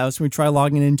friend's house and we try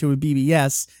logging into a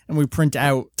BBS and we print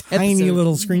out tiny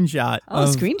little screenshot of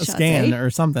a scan or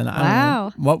something. I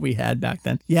don't know what we had back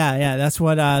then. Yeah, that's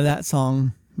what that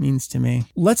song means to me.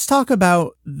 Let's talk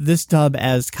about this dub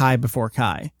as Kai before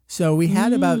Kai. So we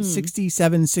had about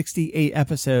 67, 68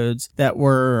 episodes that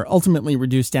were ultimately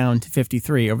reduced down to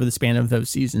 53 over the span of those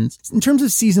seasons. In terms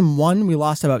of season 1, we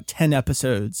lost about 10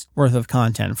 episodes worth of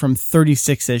content from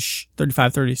 36-ish,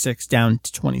 35, 36 down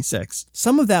to 26.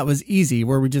 Some of that was easy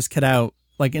where we just cut out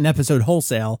like an episode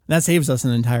wholesale. That saves us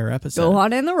an entire episode.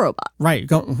 Gohan and the robot. Right.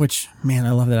 Which, man,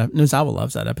 I love that. Nozawa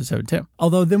loves that episode too.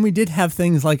 Although then we did have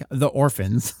things like the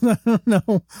orphans. I don't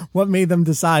know what made them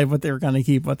decide what they were going to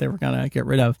keep, what they were going to get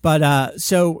rid of. But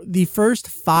so the first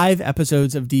 5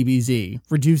 episodes of DBZ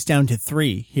reduced down to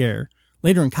 3 here.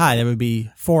 Later in Kai, that would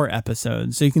be 4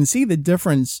 episodes. So you can see the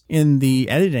difference in the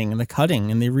editing and the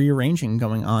cutting and the rearranging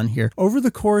going on here. Over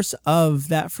the course of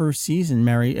that first season,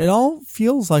 Mary, it all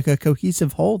feels like a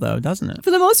cohesive whole, though, doesn't it? For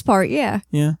the most part, yeah.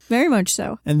 Yeah. Very much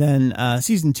so. And then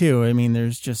season 2, I mean,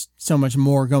 there's just so much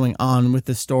more going on with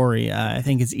the story. I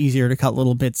think it's easier to cut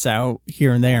little bits out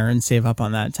here and there and save up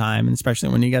on that time, and especially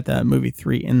when you get the movie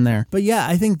 3 in there. But yeah,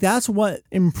 I think that's what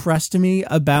impressed me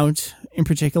about, in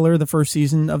particular, the first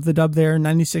season of the dub there,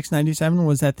 96, 97,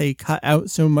 was that they cut out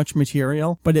so much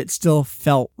material, but it still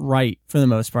felt right for the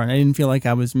most part. I didn't feel like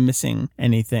I was missing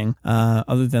anything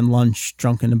other than lunch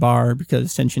drunk in a bar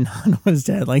because Tenshin Han was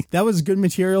dead. Like, that was good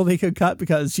material they could cut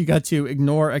because you got to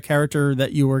ignore a character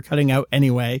that you were cutting out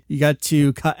anyway. You got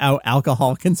to cut out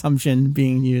alcohol consumption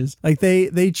being used. Like,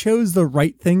 they chose the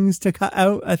right things to cut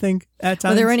out, I think, at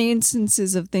times. Are there any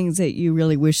instances of things that you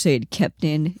really wish they had kept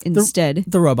in instead?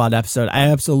 The robot episode. I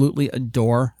absolutely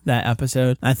adore that episode.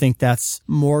 I think that's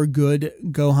more good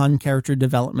Gohan character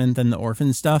development than the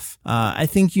orphan stuff. I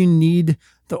think you need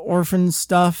the orphan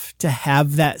stuff to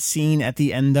have that scene at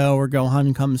the end, though, where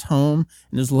Gohan comes home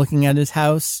and is looking at his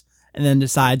house and then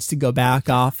decides to go back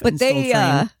off and still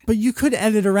train. But you could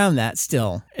edit around that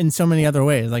still in so many other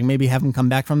ways, like maybe have him come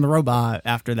back from the robot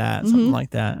after that, something like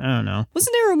that. I don't know.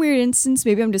 Wasn't there a weird instance,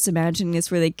 maybe I'm just imagining this,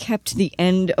 where they kept the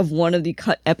end of one of the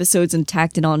cut episodes and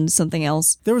tacked it on to something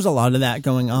else? There was a lot of that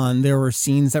going on. There were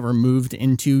scenes that were moved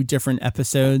into different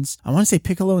episodes. I want to say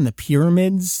Piccolo in the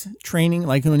pyramids training,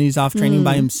 like when he's off training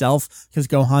by himself because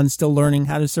Gohan's still learning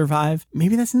how to survive.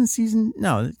 Maybe that's in season...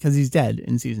 No, because he's dead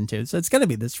in season 2. So it's got to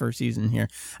be this first season here.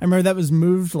 I remember that was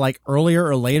moved like earlier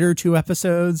or later 2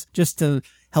 episodes just to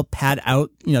help pad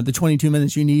out, the 22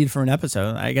 minutes you need for an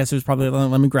episode. I guess it was probably,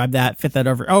 let me grab that, fit that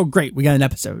over. Oh, great. We got an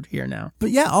episode here now.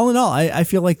 But yeah, all in all, I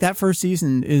feel like that first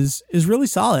season is really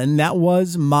solid. And that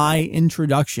was my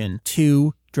introduction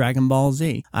to Dragon Ball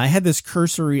Z. I had this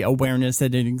cursory awareness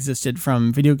that it existed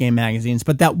from video game magazines,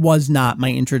 but that was not my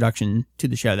introduction to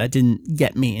the show. That didn't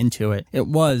get me into it. It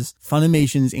was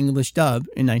Funimation's English dub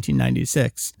in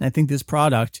 1996. And I think this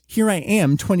product, here I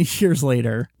am 20 years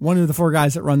later, one of the 4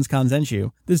 guys that runs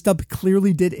Kanzenshu. This dub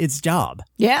clearly did its job.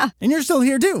 Yeah. And you're still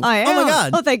here too. I am. Oh my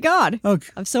God. Oh, thank God. Okay.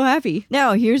 I'm so happy.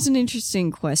 Now, here's an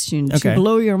interesting question to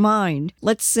blow your mind.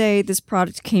 Let's say this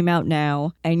product came out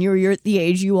now and you're at the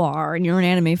age you are and you're an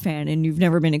anime fan and you've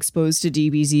never been exposed to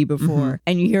DBZ before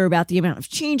and you hear about the amount of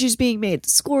changes being made, the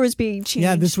scores being changed.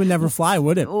 Yeah, this would never fly,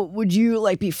 would it? Would you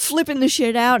be flipping the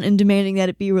shit out and demanding that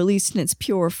it be released in its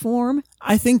pure form?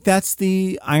 I think that's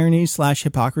the irony /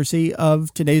 hypocrisy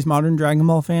of today's modern Dragon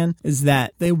Ball fan, is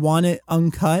that they want it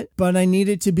uncut, but I need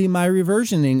it to be my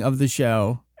reversioning of the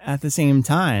show at the same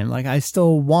time. Like, I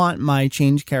still want my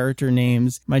changed character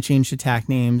names, my changed attack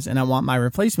names, and I want my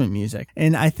replacement music.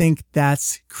 And I think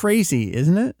that's crazy,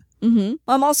 isn't it? Mm-hmm.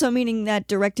 I'm also meaning that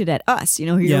directed at us.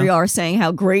 Here we are saying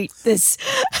how great this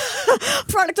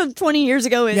product of 20 years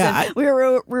ago is. Yeah,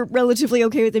 we're relatively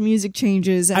okay with the music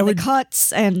changes and the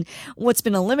cuts and what's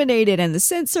been eliminated and the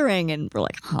censoring. And we're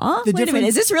like, huh? Wait a minute.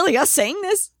 Is this really us saying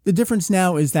this? The difference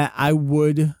now is that I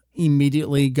would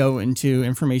immediately go into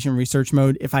information research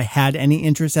mode if I had any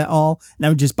interest at all, and I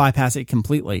would just bypass it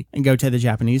completely and go to the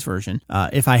Japanese version.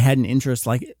 If I had an interest,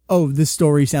 like, oh, this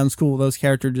story sounds cool, those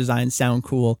character designs sound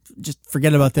cool, just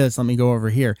forget about this, let me go over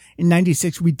here. In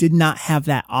 96, we did not have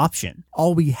that option.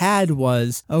 All we had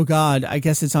was, oh God, I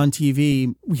guess it's on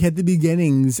TV. We had the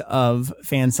beginnings of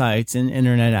fan sites and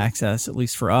internet access, at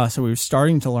least for us, so we were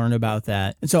starting to learn about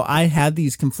that. And so I had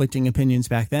these conflicting opinions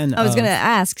back then. I was going to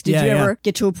ask, did you ever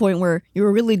get to a point where you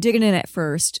were really digging in at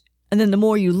first, and then the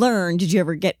more you learn, did you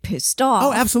ever get pissed off?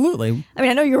 Oh, absolutely. I mean,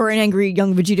 I know you were an angry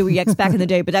young Vegeta EX back in the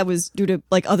day, but that was due to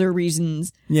other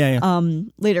reasons. Yeah.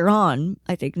 Later on,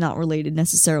 I think not related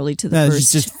necessarily to the first.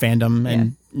 It's just fandom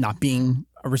and not being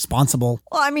a responsible.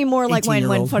 Well, I mean, more like when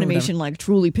Funimation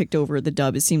truly picked over the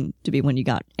dub, it seemed to be when you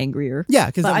got angrier. Yeah,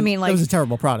 because that was a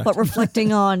terrible product. But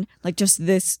reflecting on just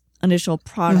this initial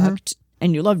product.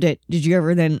 and you loved it, did you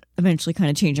ever then eventually kind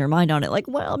of change your mind on it? Like,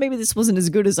 well, maybe this wasn't as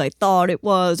good as I thought it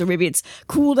was, or maybe it's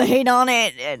cool to hate on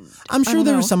it. And I'm sure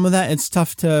there was some of that. It's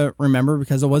tough to remember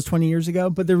because it was 20 years ago,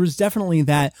 but there was definitely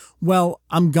that, well,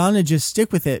 I'm gonna just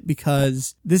stick with it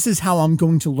because this is how I'm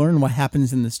going to learn what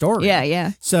happens in the story.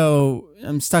 Yeah. So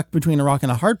I'm stuck between a rock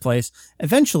and a hard place.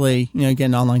 Eventually, get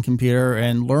an online computer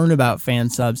and learn about fan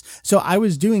subs. So I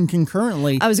was doing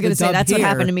concurrently. I was going to say that's what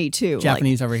happened to me too.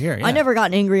 Japanese over here. Yeah. I never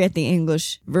got angry at the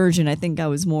English version. I think I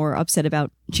was more upset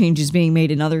about changes being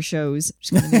made in other shows,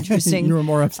 which is kind of interesting. You were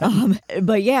more upset.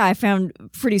 But yeah, I found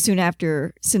pretty soon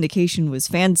after syndication was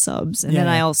fan subs. And then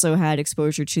I also had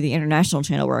exposure to the international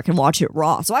channel where I can watch it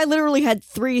raw. So I literally had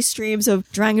 3 streams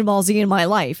of Dragon Ball Z in my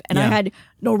life. And I had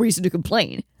no reason to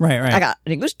complain. Right. I got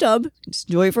an English dub, just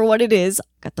enjoy it for what it is.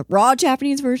 Got the raw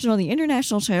Japanese version on the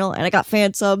international channel, and I got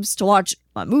fan subs to watch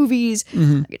my movies.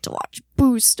 I get to watch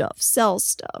Boo stuff, Cell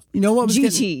stuff. You know what was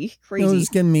GT, crazy. What was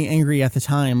getting me angry at the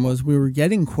time was we were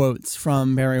getting quotes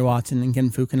from Barry Watson and Ken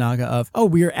Fukunaga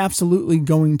of, we are absolutely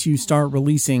going to start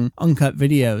releasing uncut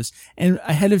videos. And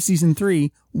ahead of season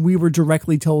 3, we were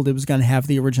directly told it was going to have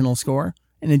the original score.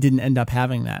 And it didn't end up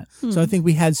having that. So I think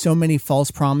we had so many false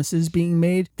promises being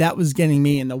made. That was getting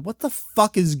me into what the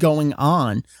fuck is going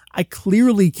on? I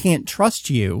clearly can't trust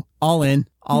you. All in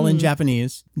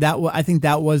Japanese. I think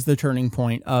that was the turning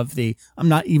point of I'm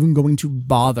not even going to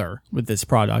bother with this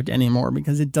product anymore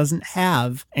because it doesn't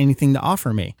have anything to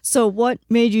offer me. So what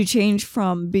made you change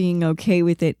from being okay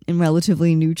with it and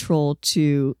relatively neutral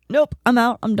to, nope, I'm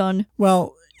out, I'm done?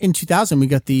 Well, in 2000, we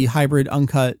got the hybrid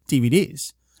uncut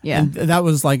DVDs. Yeah. And that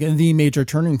was like the major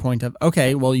turning point of,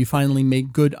 okay, well, you finally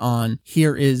made good on,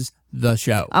 here is the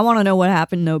show. I want to know what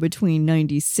happened, though, between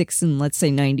 96 and, let's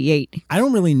say, 98. I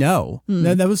don't really know.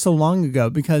 That was so long ago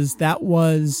because I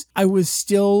was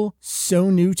still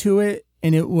so new to it.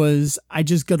 And I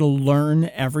just got to learn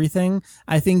everything.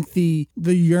 I think the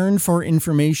yearn for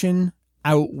information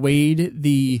outweighed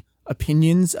the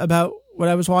opinions about what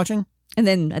I was watching. And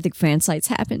then I think fan sites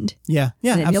happened. Yeah,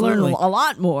 and absolutely. You learn a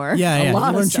lot more. Yeah, a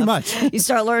lot you learn of stuff. Too much. You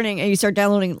start learning and you start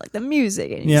downloading like the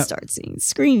music and you start seeing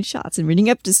screenshots and reading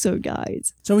episode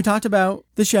guides. So we talked about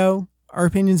the show, our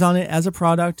opinions on it as a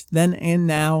product, then and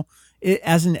now, it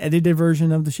as an edited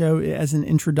version of the show, as an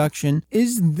introduction.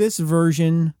 Is this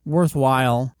version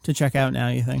worthwhile to check out now,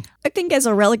 you think? I think as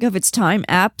a relic of its time,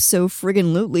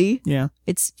 abso-friggin-lutely. Yeah.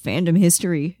 It's fandom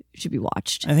history. Should be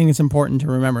watched. I think it's important to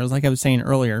remember, like I was saying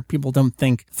earlier, people don't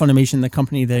think Funimation, the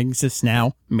company that exists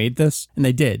now, made this, and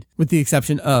they did, with the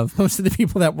exception of most of the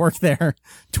people that worked there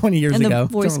 20 years ago. And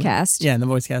the voice cast. Yeah, and the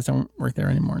voice cast don't work there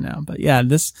anymore now. But yeah,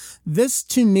 this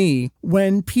to me,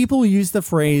 when people use the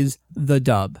phrase the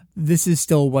dub, this is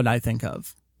still what I think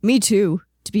of. Me too,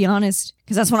 to be honest,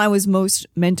 because that's when I was most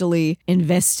mentally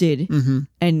invested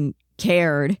and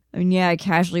cared. I mean, I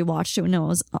casually watched it when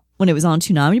it was on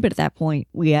Toonami, but at that point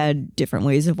we had different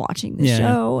ways of watching the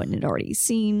show and had already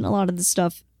seen a lot of the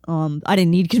stuff. I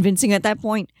didn't need convincing at that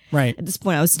point. Right. At this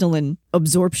point, I was still in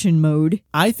absorption mode.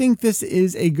 I think this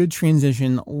is a good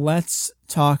transition. Let's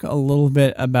talk a little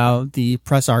bit about the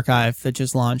press archive that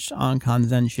just launched on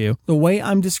Kanzenshu. The way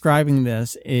I'm describing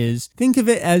this is, think of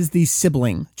it as the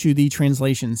sibling to the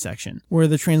translation section, where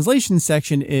the translation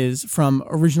section is from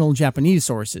original Japanese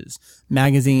sources,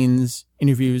 magazines,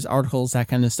 interviews, articles, that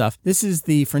kind of stuff. This is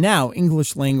the, for now,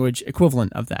 English language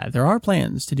equivalent of that. There are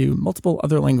plans to do multiple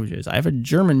other languages. I have a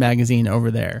German magazine over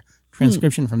there.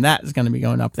 Transcription from that is going to be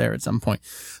going up there at some point.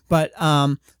 But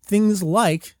things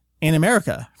like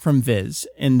Animerica from Viz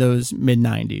in those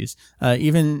mid-90s,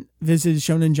 even Viz's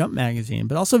Shonen Jump magazine,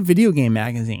 but also video game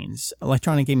magazines,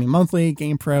 Electronic Gaming Monthly,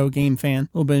 Game Pro, Game Fan,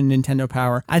 a little bit of Nintendo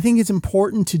Power. I think it's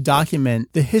important to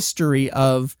document the history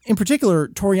of, in particular,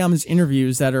 Toriyama's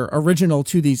interviews that are original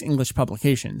to these English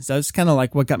publications. That's kind of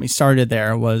like what got me started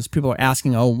there, was people are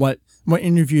asking, what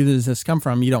interview does this come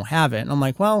from? You don't have it. And I'm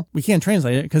like, well, we can't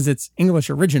translate it because it's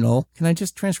English original. Can I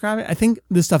just transcribe it? I think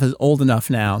this stuff is old enough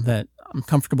now that I'm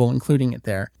comfortable including it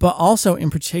there. But also,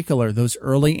 in particular, those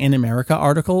early Animerica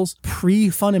articles,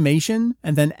 pre-Funimation,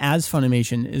 and then as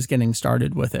Funimation is getting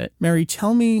started with it. Mary,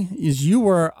 tell me, as you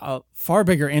were a far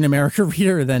bigger Animerica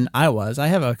reader than I was. I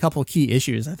have a couple key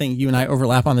issues. I think you and I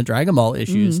overlap on the Dragon Ball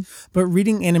issues. But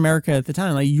reading Animerica at the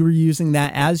time, like, you were using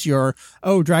that as your,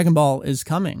 Dragon Ball is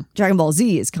coming. Dragon Ball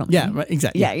Z is coming. Yeah, right,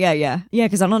 exactly. Yeah. Yeah,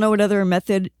 because I don't know what other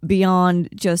method beyond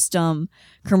just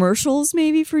commercials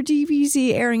maybe for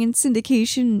DBZ airing in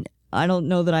syndication. I don't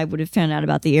know that I would have found out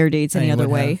about the air dates any other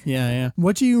way. Yeah.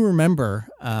 What do you remember?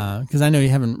 Because I know you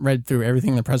haven't read through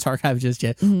everything in the press archive just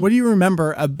yet. What do you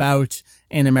remember about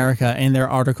America and their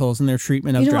articles and their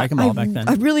treatment of Dragon Ball back then.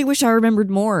 I really wish I remembered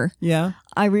more. Yeah.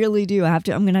 I really do. I'm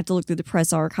going to have to look through the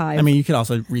press archive. I mean, you could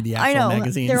also read the actual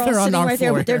magazines. They're all sitting on right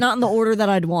there, but they're not in the order that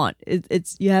I'd want.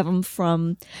 It's you have them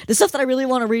from the stuff that I really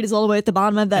want to read is all the way at the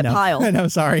bottom of that pile. I know,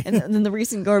 sorry. And then the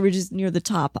recent garbage is near the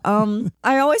top.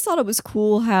 I always thought it was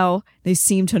cool how they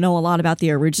seem to know a lot about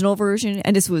the original version,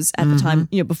 and this was at the time,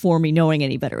 before me knowing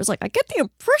any better. It was like I get the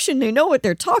impression they know what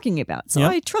they're talking about, so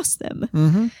I trust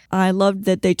them. I loved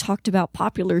that they talked about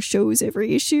popular shows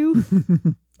every issue.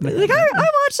 Like, I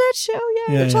watched that show.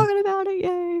 Yay, they're talking about it.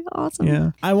 Yay, awesome.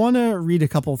 Yeah. I want to read a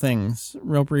couple things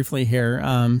real briefly here.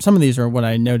 Some of these are what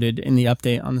I noted in the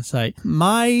update on the site.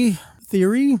 My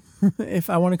theory, if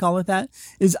I want to call it that,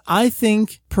 is I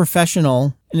think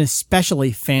professional and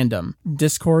especially fandom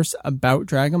discourse about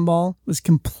Dragon Ball was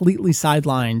completely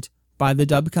sidelined by the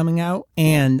dub coming out.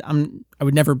 And I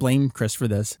would never blame Chris for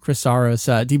this. Chris Saros,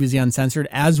 DBZ Uncensored,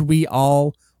 as we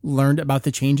all learned about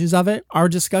the changes of it. Our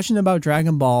discussion about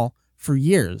Dragon Ball for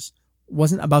years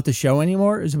wasn't about the show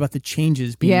anymore. It was about the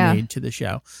changes being made to the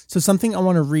show. So something I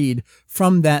want to read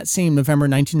from that same November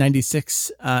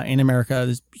 1996 in America,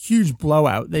 this huge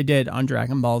blowout they did on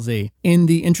Dragon Ball Z. In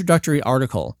the introductory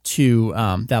article to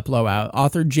that blowout,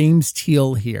 author James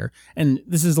Teal here, and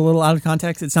this is a little out of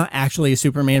context. It's not actually a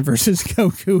Superman versus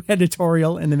Goku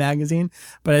editorial in the magazine,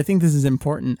 but I think this is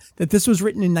important that this was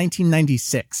written in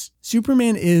 1996.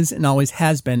 Superman is and always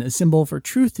has been a symbol for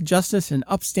truth, justice, and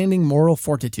upstanding moral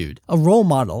fortitude, a role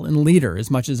model and leader as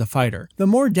much as a fighter. The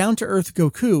more down-to-earth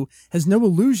Goku has no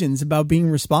illusions about being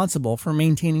responsible for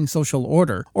maintaining social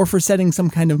order or for setting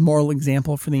some kind of moral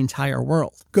example for the entire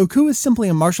world. Goku is simply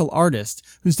a martial artist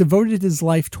who's devoted his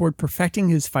life toward perfecting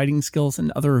his fighting skills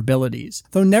and other abilities.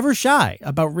 Though never shy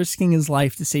about risking his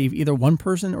life to save either one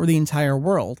person or the entire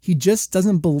world, he just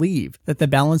doesn't believe that the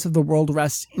balance of the world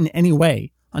rests in any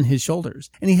way on his shoulders,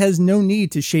 and he has no need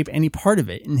to shape any part of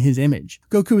it in his image.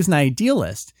 Goku is an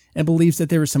idealist and believes that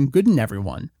there is some good in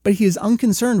everyone, but he is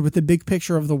unconcerned with the big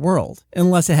picture of the world,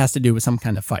 unless it has to do with some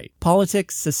kind of fight.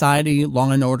 Politics, society,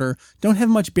 law and order don't have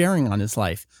much bearing on his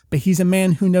life, but he's a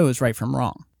man who knows right from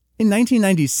wrong. In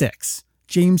 1996,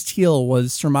 James Teal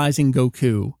was surmising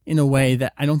Goku in a way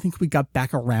that I don't think we got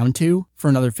back around to for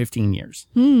another 15 years.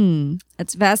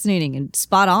 That's fascinating and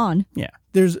spot on. Yeah.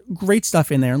 There's great stuff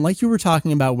in there. And like you were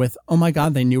talking about with, oh my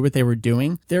God, they knew what they were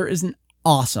doing. There is an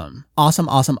awesome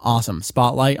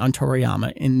spotlight on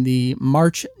Toriyama in the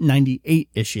March 98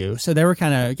 issue. So they were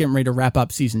kind of getting ready to wrap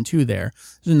up season 2 there.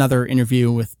 There's another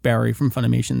interview with Barry from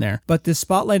Funimation there. But this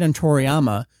spotlight on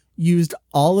Toriyama used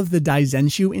all of the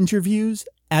Daizenshu interviews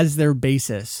as their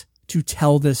basis to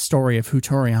tell this story of who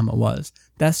Toriyama was.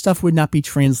 That stuff would not be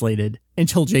translated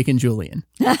until Jake and Julian.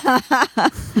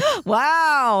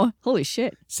 Wow. Holy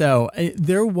shit. So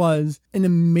there was an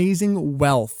amazing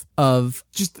wealth of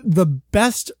just the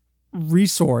best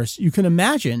resource you can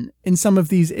imagine in some of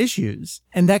these issues.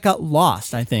 And that got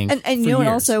lost, I think. And you know what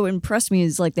also impressed me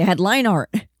is like they had line art.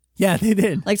 Yeah, they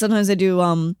did. Like sometimes they do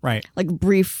like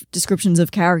brief descriptions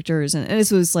of characters, and this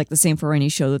was like the same for any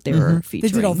show that they were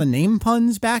featuring. They did all the name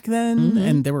puns back then,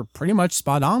 and they were pretty much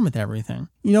spot on with everything.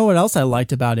 You know what else I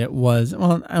liked about it was,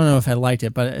 well, I don't know if I liked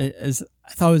it, but I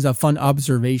thought it was a fun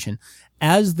observation.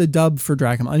 As the dub for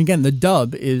Dragon Ball, and again, the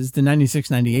dub is the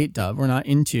 96-98 dub. We're not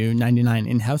into 99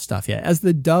 in-house stuff yet. As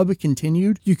the dub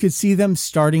continued, you could see them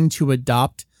starting to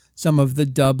adopt some of the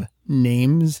dub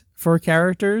names for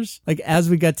characters. Like as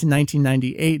we got to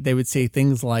 1998, they would say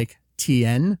things like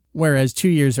Tien, whereas 2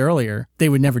 years earlier, they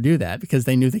would never do that because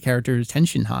they knew the character was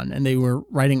Tenshinhan and they were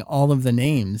writing all of the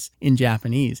names in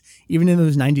Japanese. Even in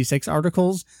those 96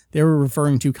 articles, they were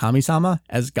referring to Kami-sama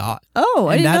as God. Oh,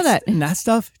 I didn't know that. And that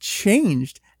stuff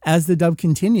changed as the dub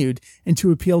continued and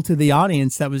to appeal to the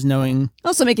audience that was knowing.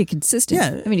 Also make it consistent.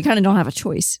 Yeah. I mean, you kind of don't have a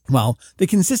choice. Well, the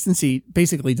consistency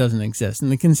basically doesn't exist.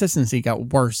 And the consistency got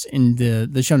worse in the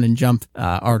Shonen Jump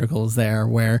articles there,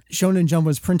 where Shonen Jump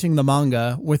was printing the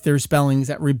manga with their spellings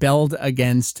that rebelled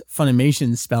against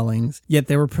Funimation's spellings, yet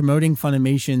they were promoting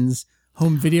Funimation's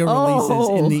home video releases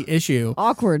in the issue.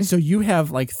 Awkward. So you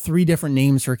have like 3 different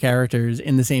names for characters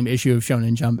in the same issue of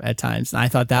Shonen Jump at times. And I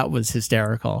thought that was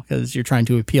hysterical because you're trying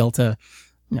to appeal to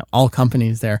all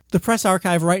companies there. The press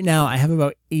archive right now, I have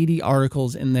about 80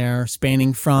 articles in there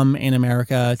spanning from An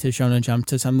America to Shonen Jump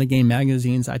to some of the game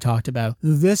magazines I talked about.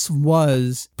 This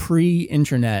was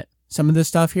pre-internet. Some of this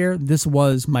stuff here, this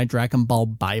was my Dragon Ball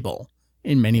Bible.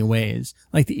 in many ways.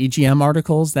 Like the EGM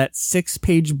articles, that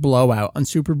 6-page blowout on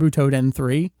Super Butoden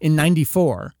 3 in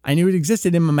 94. I knew it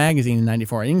existed in my magazine in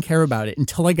 94. I didn't care about it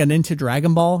until I got into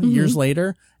Dragon Ball years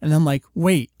later. And I'm like,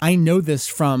 wait, I know this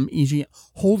from EGM.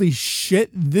 Holy shit,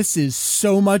 this is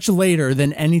so much later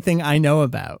than anything I know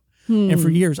about. And for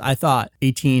years, I thought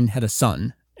 18 had a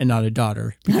son and not a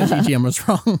daughter because EGM was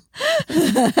wrong.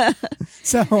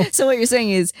 So what you're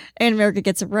saying is America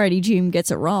gets it right, EGM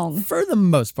gets it wrong. For the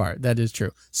most part, that is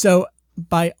true. So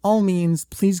by all means,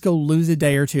 please go lose a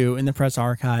day or two in the press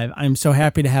archive. I'm so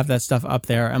happy to have that stuff up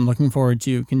there. I'm looking forward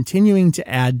to continuing to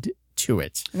add to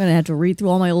it. I'm going to have to read through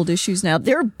all my old issues now.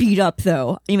 They're beat up,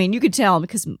 though. I mean, you could tell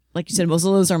because, like you said, most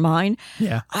of those are mine.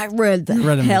 Yeah. I read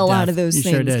the hell out of those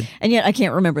things. Sure did. And yet I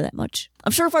can't remember that much.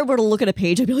 I'm sure if I were to look at a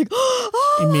page, I'd be like,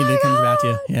 oh, immediately comes back to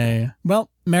you. Yeah.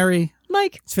 Well, Mary.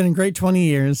 Mike. It's been a great 20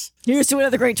 years. Here's to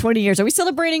another great 20 years. Are we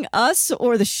celebrating us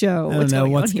or the show? I don't know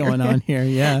what's going on here.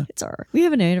 Yeah. We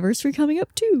have an anniversary coming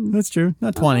up, too. That's true.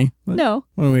 Not 20. No.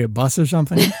 What are we, a bus or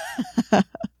something?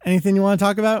 Anything you want to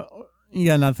talk about? You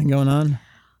got nothing going on?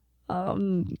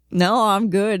 No, I'm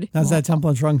good. How's that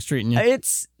Temple of Trunks treating you?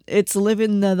 It's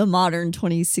living the modern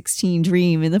 2016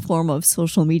 dream in the form of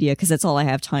social media because that's all I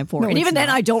have time for. And even then,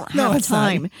 I don't have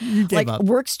time. You gave up.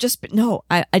 Work's just been,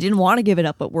 I didn't want to give it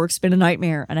up, but work's been a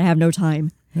nightmare and I have no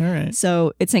time. All right.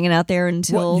 So it's hanging out there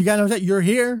until... You got to know that you're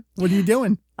here. What are you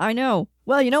doing? I know.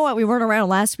 Well, you know what? We weren't around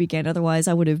last weekend. Otherwise,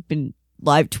 I would have been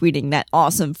live tweeting that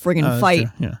awesome friggin' fight.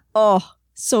 Yeah. Oh,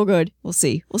 so good. We'll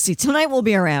see. Tonight we'll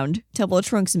be around. Temple of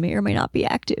Trunks may or may not be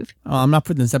active. Oh, I'm not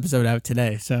putting this episode out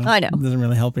today, so I know. It doesn't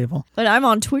really help people. But I'm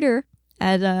on Twitter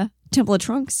at Temple of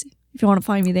Trunks. If you want to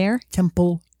find me there.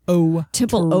 Temple O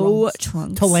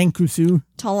Trunks.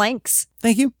 Talanks.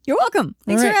 Thank you. You're welcome.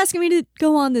 Thanks for asking me to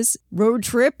go on this road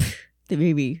trip that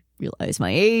made me realize my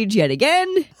age yet again.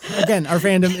 Again, our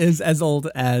fandom is as old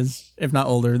as, if not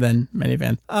older than, many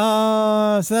fans.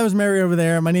 So that was Mary over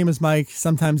there. My name is Mike.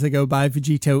 Sometimes I go by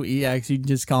Vegito EX. You can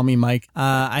just call me Mike.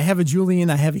 I have a Julian,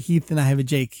 I have a Heath, and I have a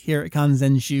Jake here at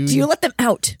Kanzenshu. Do you let them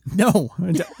out? No,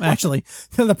 actually.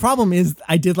 The problem is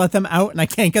I did let them out and I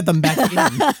can't get them back in.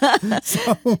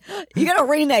 So you gotta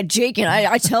rein that Jake in.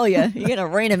 I tell you, you gotta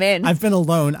rein him in. I've been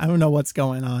alone. I don't know what's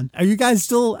going on. Are you guys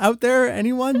still out there?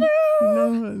 Anyone?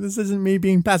 No, this isn't me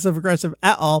being passive aggressive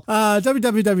at all.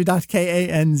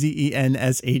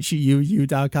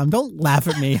 www.kanzenshuu.com. Don't laugh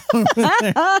at me.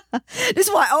 This is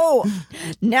why,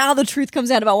 now the truth comes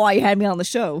out about why you had me on the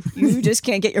show. You just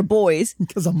can't get your boys.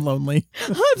 Because I'm lonely.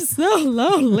 I'm so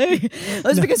lonely.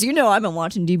 That's because I've been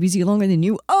watching DBZ longer than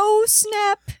you. Oh,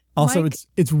 snap. Also, Mike.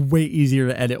 it's way easier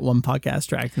to edit one podcast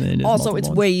track than it is Also, it's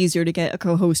multiple way easier to get a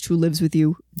co-host who lives with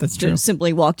you. That's true. Just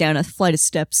simply walk down a flight of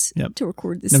steps to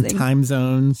record this thing. No time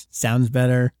zones. Sounds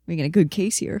better. Making a good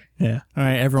case here. Yeah. All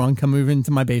right, everyone, come move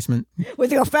into my basement.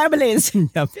 With your families.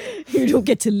 Yep. You don't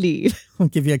get to leave. I'll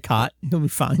give you a cot. You'll be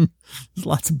fine. There's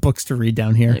lots of books to read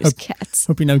down here. There's cats.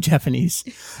 Hope you know Japanese.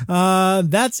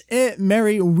 That's it,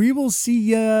 Mary. We will see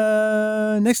you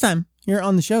next time here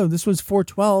on the show. This was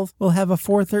 412. We'll have a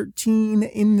 413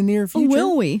 in the near future. Oh,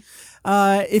 will we?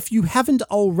 If you haven't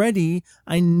already,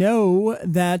 I know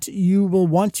that you will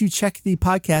want to check the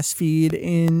podcast feed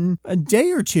in a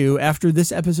day or two after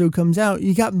this episode comes out.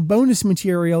 You got bonus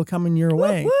material coming your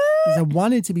way. Because I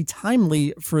wanted to be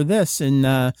timely for this and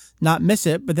not miss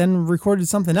it, but then recorded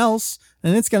something else,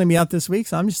 and it's going to be out this week,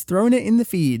 so I'm just throwing it in the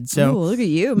feed. So look at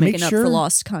you making up for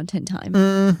lost content time.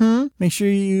 Mm-hmm. Make sure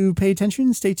you pay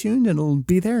attention, stay tuned. It'll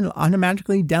be there and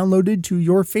automatically downloaded to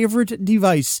your favorite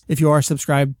device if you are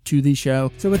subscribed to the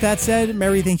show. So with that said,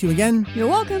 Mary, thank you again. You're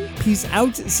welcome. Peace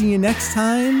out. See you next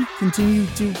time. Continue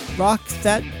to rock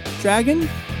that dragon.